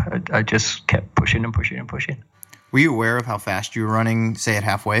him. I just kept pushing and pushing and pushing. Were you aware of how fast you were running, say, at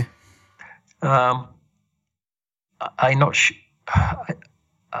halfway? I'm not sure.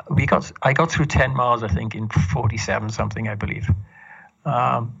 I got through 10 miles, I think, in 47 something, I believe.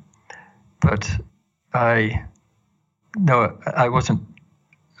 But I wasn't.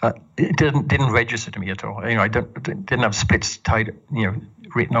 It didn't register to me at all. I didn't have splits tied,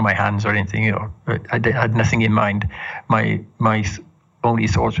 written on my hands or anything. I had nothing in mind. My only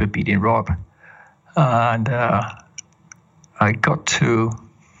thoughts were beating Rob, and I got to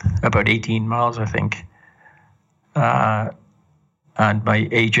about 18 miles, I think, and my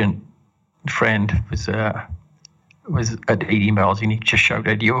agent friend was at 80 miles, and he just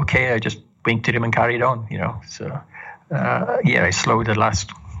shouted, "You okay?" I just winked at him and carried on. So I slowed the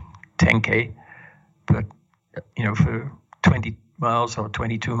last 10K, but for 20 miles or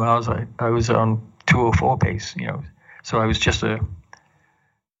 22 miles, I was on 2:04 pace. So I was just a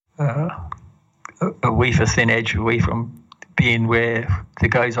wafer thin edge away from being where the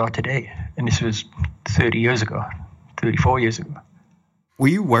guys are today, and this was 34 years ago. Were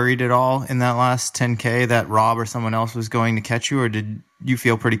you worried at all in that last 10K that Rob or someone else was going to catch you, or did you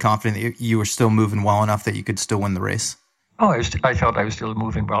feel pretty confident that you were still moving well enough that you could still win the race? Oh, I felt I was still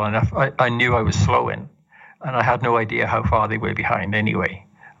moving well enough. I knew I was slowing, and I had no idea how far they were behind anyway.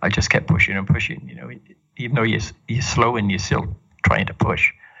 I just kept pushing and pushing. Even though you're slowing, you're still trying to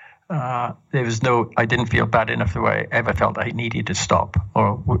push. I didn't feel bad enough the way I ever felt I needed to stop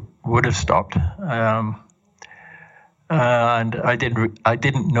or would have stopped. And I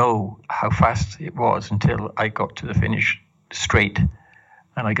didn't know how fast it was until I got to the finish straight,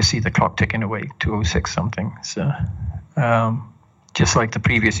 and I could see the clock ticking away, 2:06 something. So just like the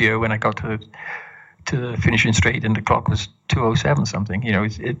previous year when I got to the finishing straight and the clock was 2:07 something.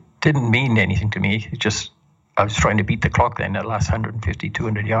 It didn't mean anything to me. It just, I was trying to beat the clock then at last 150,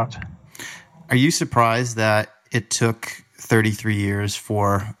 200 yards. Are you surprised that it took 33 years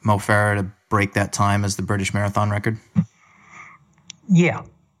for Mo Farah to break that time as the British Marathon record? Yeah.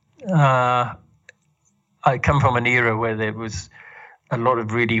 I come from an era where there was a lot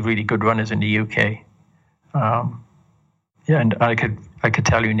of really, really good runners in the UK. And I could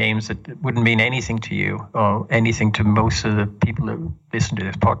tell you names that wouldn't mean anything to you or anything to most of the people that listen to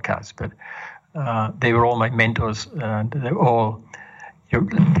this podcast, but they were all my mentors, and they were all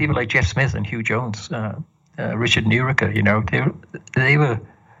people like Jeff Smith and Hugh Jones, Richard Nuricker. They were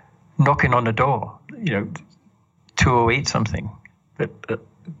knocking on the door, 2:08 something, but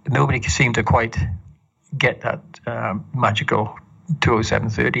nobody seemed to quite get that magical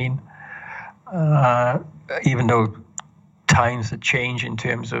 2:07:13. Even though times had changed in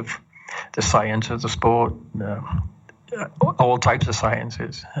terms of the science of the sport, all types of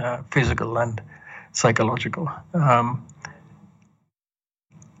sciences, physical and psychological.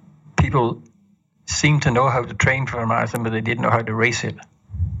 People seem to know how to train for a marathon, but they didn't know how to race it.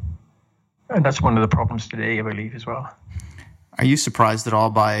 And that's one of the problems today, I believe, as well. Are you surprised at all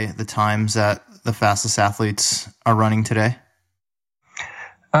by the times that the fastest athletes are running today?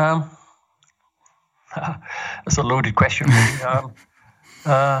 That's a loaded question.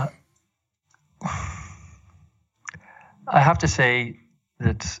 I have to say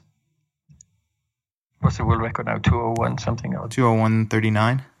that, what's the world record now? 2:01 something else.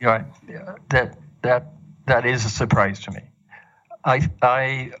 2:01:39. Yeah, that is a surprise to me.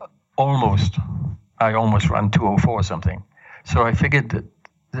 I almost ran 2:04 something. So I figured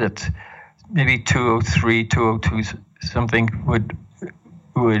that maybe 2:03, 2:02 something would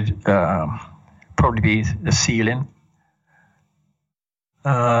probably be the ceiling.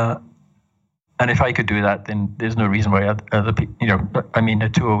 And if I could do that, then there's no reason why other people, I mean, a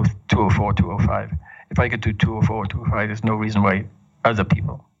 204, 205. If I could do 204, 205, there's no reason why other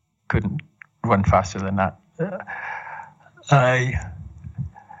people couldn't run faster than that.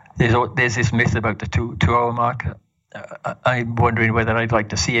 There's this myth about the 2 hour mark. I'm wondering whether I'd like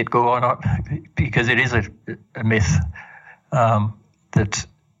to see it go or not, because it is a myth that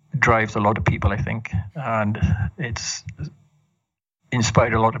drives a lot of people, I think, and it's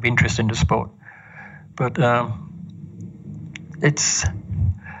inspired a lot of interest in the sport. But it's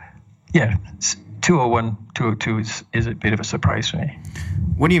 201, 202 is a bit of a surprise for me.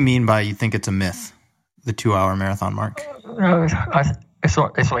 What do you mean by you think it's a myth, the 2 hour marathon mark? It's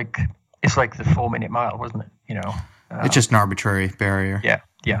like the 4-minute mile, wasn't it? It's just an arbitrary barrier. Yeah.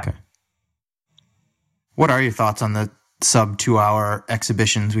 Okay. What are your thoughts on the sub 2 hour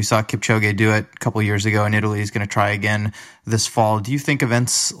exhibitions? We saw Kipchoge do it a couple of years ago in Italy. He's going to try again this fall. Do you think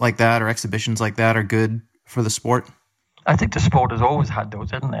events like that or exhibitions like that are good for the sport? I think the sport has always had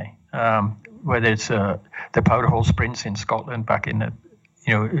those, hasn't they? Whether it's the powder hole sprints in Scotland back in the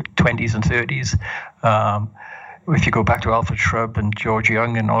 20s and 30s. If you go back to Alfred Shrubb and George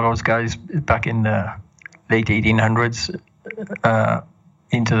Young and all those guys back in the late 1800s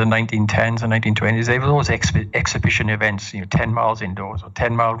into the 1910s and 1920s, they were always exhibition events, 10 miles indoors or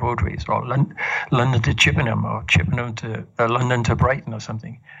 10-mile road race, or London to Chippenham or Chippenham to London to Brighton or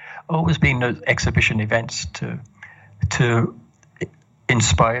something. Always been those exhibition events to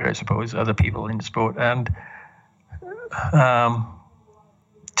inspire, I suppose, other people in the sport and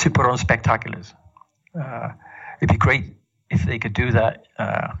to put on spectaculars. It'd be great if they could do that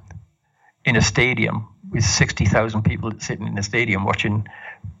in a stadium with 60,000 people sitting in the stadium watching,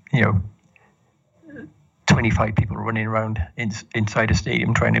 25 people running around inside a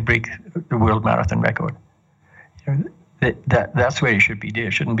stadium trying to break the world marathon record. That's where it should be.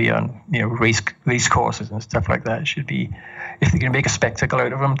 It shouldn't be on race courses and stuff like that. It should be, if they're going to make a spectacle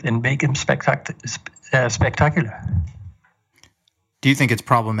out of them, then make them spectacular. Do you think it's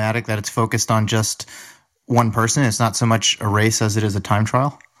problematic that it's focused on just one person? It's not so much a race as it is a time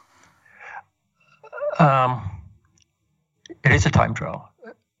trial? It is a time trial.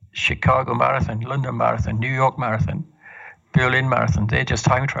 Chicago Marathon, London Marathon, New York Marathon, Berlin Marathon, they're just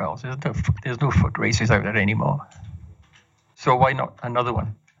time trials. There's no foot races out there anymore. So why not another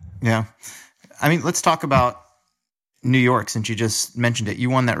one? Yeah. I mean, let's talk about New York, since you just mentioned it. You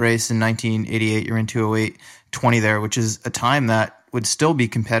won that race in 1988. You're in 2:08:20 there, which is a time that would still be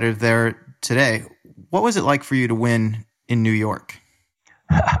competitive there today. What was it like for you to win in New York?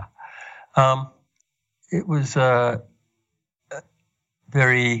 It was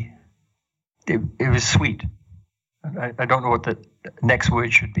it was sweet. I don't know what the next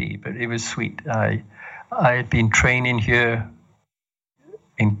word should be, but it was sweet. I had been training here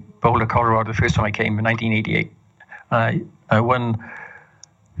in Boulder, Colorado, the first time I came in 1988. I won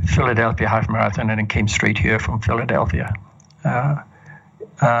Philadelphia half marathon and then came straight here from Philadelphia.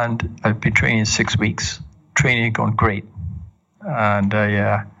 And I've been training 6 weeks. Training had gone great. And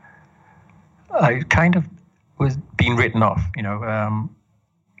I kind of was being written off.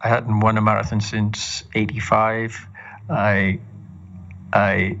 I hadn't won a marathon since 85. I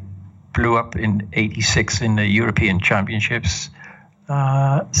blew up in 86 in the European Championships.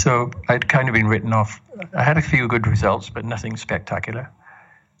 So I'd kind of been written off. I had a few good results, but nothing spectacular.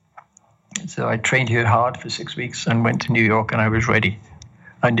 So I trained here hard for 6 weeks and went to New York, and I was ready.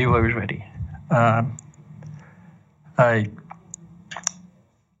 I knew I was ready.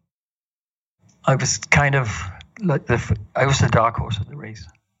 I was kind of like I was the dark horse of the race.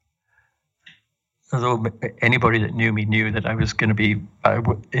 Although anybody that knew me knew that I was going to be,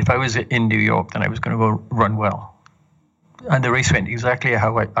 if I was in New York, then I was going to go run well. And the race went exactly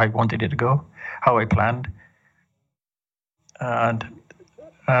how I wanted it to go, how I planned. And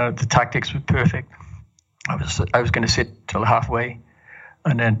the tactics were perfect. I was going to sit till halfway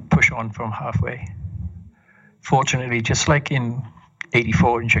and then push on from halfway. Fortunately, just like in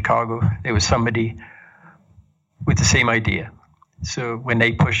 84 in Chicago, there was somebody with the same idea. So when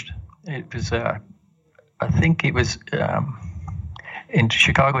they pushed, it was, I think it was in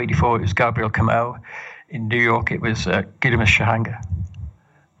Chicago 84, it was Gabriel Kamau. In New York, it was Gedimus Shahanga.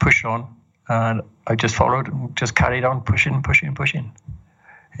 Pushed on, and I just followed and just carried on pushing.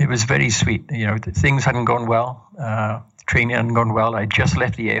 It was very sweet. Things hadn't gone well. Training hadn't gone well. I just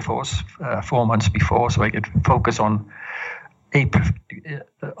left the Air Force 4 months before, so I could focus on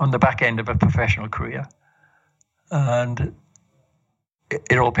the back end of a professional career, and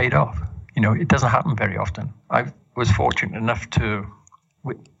it all paid off. It doesn't happen very often. I was fortunate enough to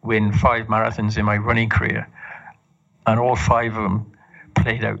win 5 marathons in my running career, and all 5 of them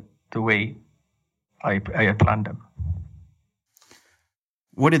played out the way I had planned them.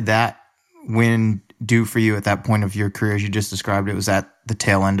 What did that win do for you at that point of your career? As you just described, it was at the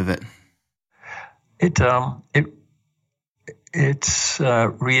tail end of it. It's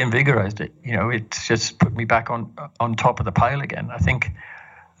reinvigorized it. It's just put me back on top of the pile again. I think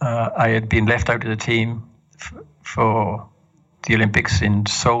I had been left out of the team for the Olympics in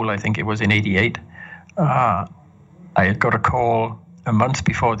Seoul. I think it was in '88. I had got a call a month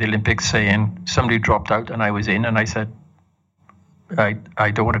before the Olympics saying somebody dropped out and I was in, and I said, I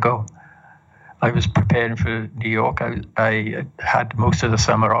don't want to go. I was preparing for New York. I had most of the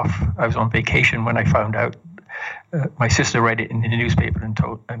summer off. I was on vacation when I found out. My sister read it in the newspaper and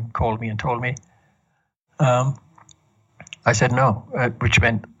called me and told me. I said no, which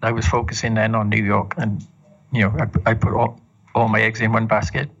meant I was focusing then on New York, and I put all my eggs in one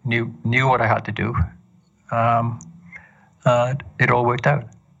basket. Knew what I had to do. It all worked out.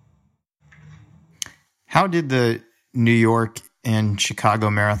 How did the New York and Chicago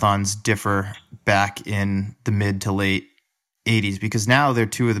marathons differ back in the mid to late 80s? Because now they're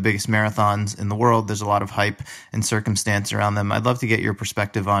two of the biggest marathons in the world. There's a lot of hype and circumstance around them. I'd love to get your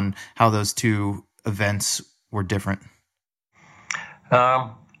perspective on how those two events were different.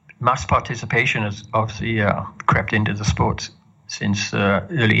 Mass participation has obviously crept into the sport since the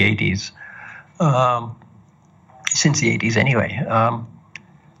early 80s. Since the 80s anyway.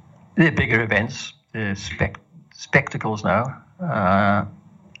 They're bigger events. They're spectacles now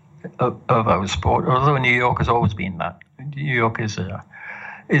of our sport, although New York has always been that. New York is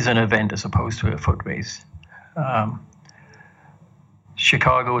an event as opposed to a foot race.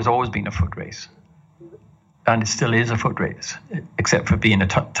 Chicago has always been a foot race, and it still is a foot race, except for being a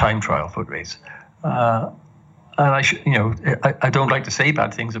time trial foot race. And I don't like to say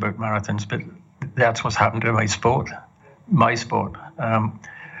bad things about marathons, but that's what's happened to my sport.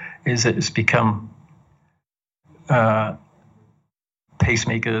 Is that it's become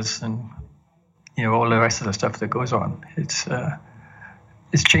pacemakers and all the rest of the stuff that goes on. It's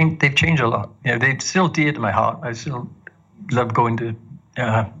changed. They've changed a lot. They're still dear to my heart. I still love going to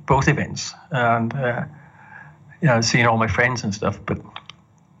both events and seeing all my friends and stuff. But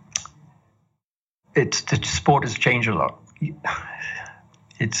the sport has changed a lot.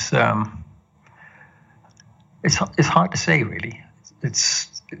 It's hard to say, really.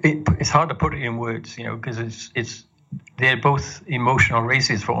 It's hard to put it in words, because they're both emotional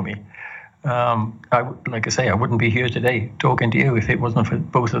races for me. Like I say, I wouldn't be here today talking to you if it wasn't for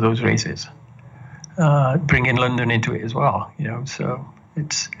both of those races. Bringing London into it as well, So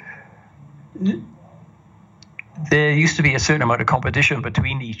there used to be a certain amount of competition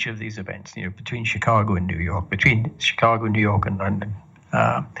between each of these events, between Chicago and New York, between Chicago, New York, and London.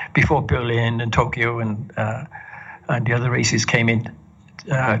 Before Berlin and Tokyo and the other races came in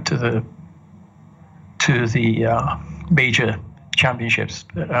to the major championships.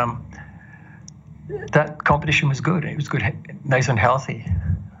 But, that competition was good. It was good, nice and healthy.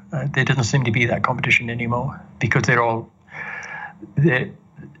 There doesn't seem to be that competition anymore because the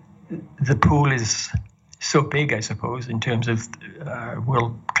pool is so big, I suppose, in terms of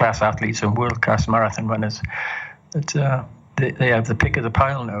world-class athletes and world-class marathon runners that they have the pick of the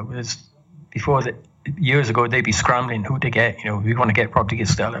pile now. Years ago, they'd be scrambling who to get. We want to get Rob de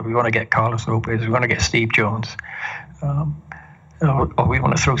Castella, we want to get Carlos Lopez, we want to get Steve Jones. Or we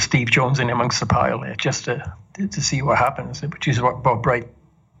want to throw Steve Jones in amongst the pile there just to see what happens, which is what Bob Bright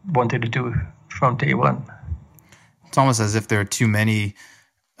wanted to do from day one. It's almost as if there are too many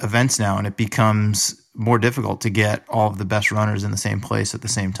events now, and it becomes more difficult to get all of the best runners in the same place at the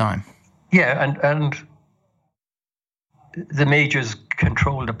same time. Yeah, and the majors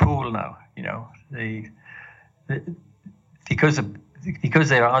control the pool now. Because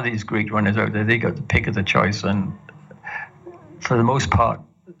there are these great runners out there, they got the pick of the choice, and for the most part,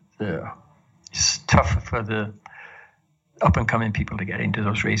 it's tough for the up-and-coming people to get into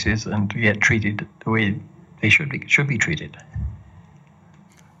those races and to get treated the way they should be treated.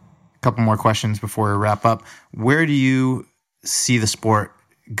 A couple more questions before we wrap up. Where do you see the sport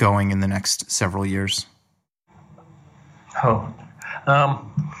going in the next several years?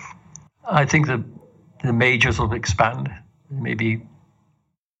 I think the majors will expand, maybe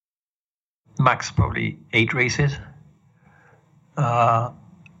max probably 8 races. I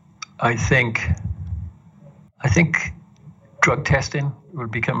think drug testing will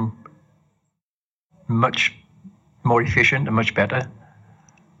become much more efficient and much better,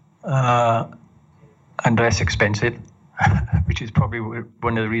 and less expensive, which is probably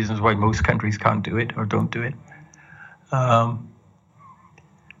one of the reasons why most countries can't do it or don't do it. I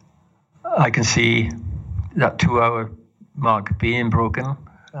can see that 2-hour mark being broken.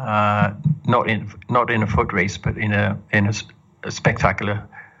 not in a foot race, but in a spectacular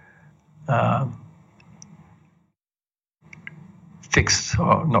fixed,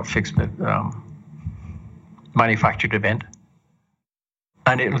 or not fixed, but manufactured event.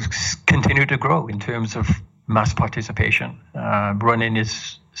 And it will continue to grow in terms of mass participation. Running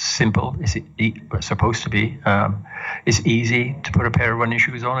is simple, it's supposed to be. It's easy to put a pair of running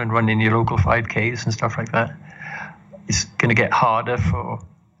shoes on and run in your local 5Ks and stuff like that. It's going to get harder for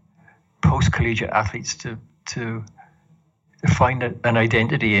post-collegiate athletes to find an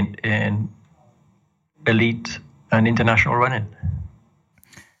identity in elite and international running.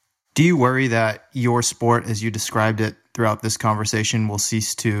 Do you worry that your sport, as you described it throughout this conversation, will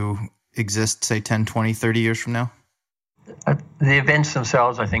cease to exist, say, 10, 20, 30 years from now? The events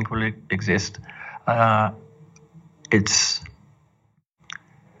themselves, I think, will exist. But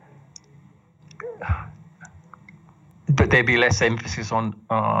there'd be less emphasis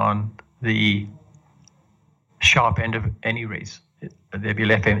on the sharp end of any race. There'd be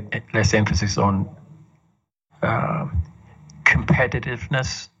less emphasis on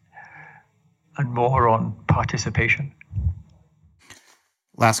competitiveness and more on participation.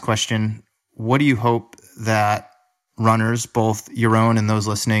 Last question. What do you hope that runners, both your own and those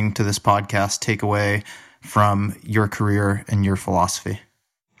listening to this podcast, take away from your career and your philosophy?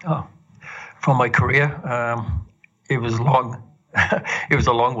 From my career, it was long. It was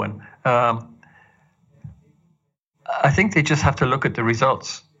a long one. I think they just have to look at the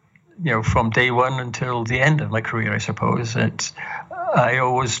results, from day one until the end of my career, I suppose. I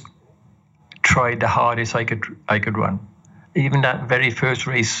always tried the hardest I could run. Even that very first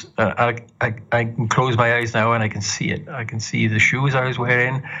race, I can close my eyes now and I can see it. I can see the shoes I was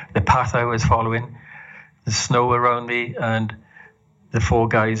wearing, the path I was following, the snow around me, and the 4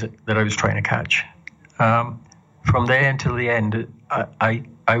 guys that I was trying to catch. From there until the end,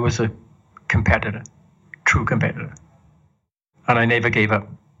 I was a competitor, true competitor. And I never gave up.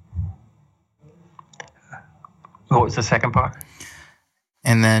 What was the second part?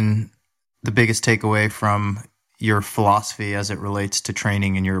 And then the biggest takeaway from your philosophy as it relates to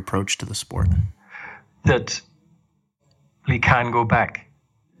training and your approach to the sport? That we can go back.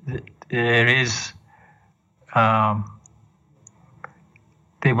 There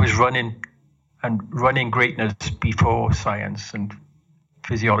was running greatness before science and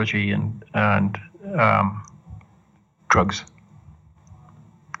physiology and drugs.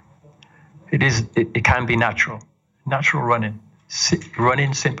 It can be natural running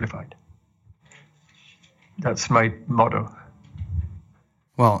simplified. That's my motto.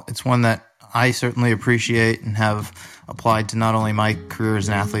 Well, it's one that I certainly appreciate and have applied to not only my career as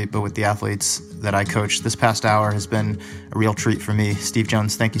an athlete, but with the athletes that I coach. This past hour has been a real treat for me. Steve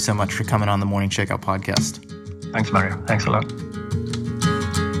Jones, thank you so much for coming on the Morning Shakeout podcast. Thanks, Mario. Thanks a lot.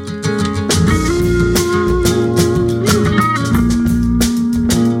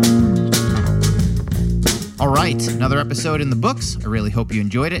 All right, another episode in the books. I really hope you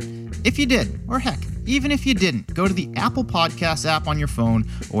enjoyed it. If you did, or heck, even if you didn't, go to the Apple Podcasts app on your phone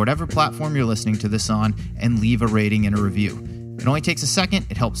or whatever platform you're listening to this on and leave a rating and a review. It only takes a second,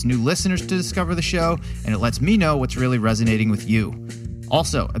 it helps new listeners to discover the show, and it lets me know what's really resonating with you.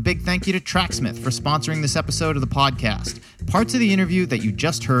 Also, a big thank you to Tracksmith for sponsoring this episode of the podcast. Parts of the interview that you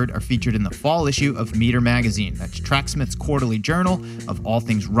just heard are featured in the fall issue of Meter Magazine. That's Tracksmith's quarterly journal of all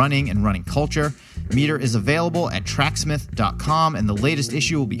things running and running culture. Meter is available at tracksmith.com, and the latest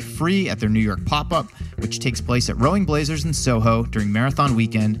issue will be free at their New York pop-up, which takes place at Rowing Blazers in Soho during Marathon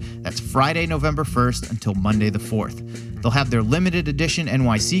Weekend. That's Friday, November 1st until Monday the 4th. They'll have their limited edition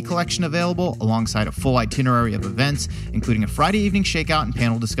NYC collection available alongside a full itinerary of events, including a Friday evening shakeout and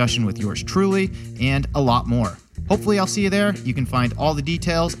panel discussion with yours truly, and a lot more. Hopefully I'll see you there. You can find all the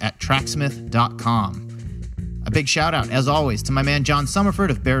details at tracksmith.com. A big shout out, as always, to my man John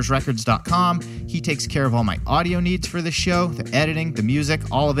Summerford of BearsRecords.com. He takes care of all my audio needs for this show, the editing, the music,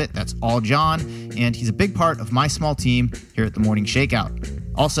 all of it. That's all John. And he's a big part of my small team here at the Morning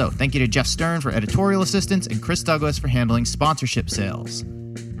Shakeout. Also, thank you to Jeff Stern for editorial assistance and Chris Douglas for handling sponsorship sales.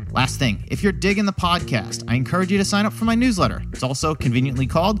 Last thing, if you're digging the podcast, I encourage you to sign up for my newsletter. It's also conveniently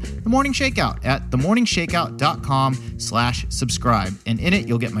called The Morning Shakeout at themorningshakeout.com/subscribe. And in it,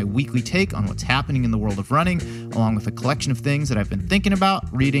 you'll get my weekly take on what's happening in the world of running, along with a collection of things that I've been thinking about,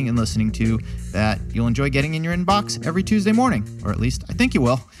 reading, and listening to that you'll enjoy getting in your inbox every Tuesday morning, or at least I think you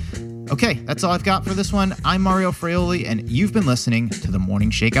will. Okay, that's all I've got for this one. I'm Mario Fraioli, and you've been listening to The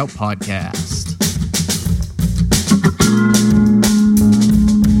Morning Shakeout podcast.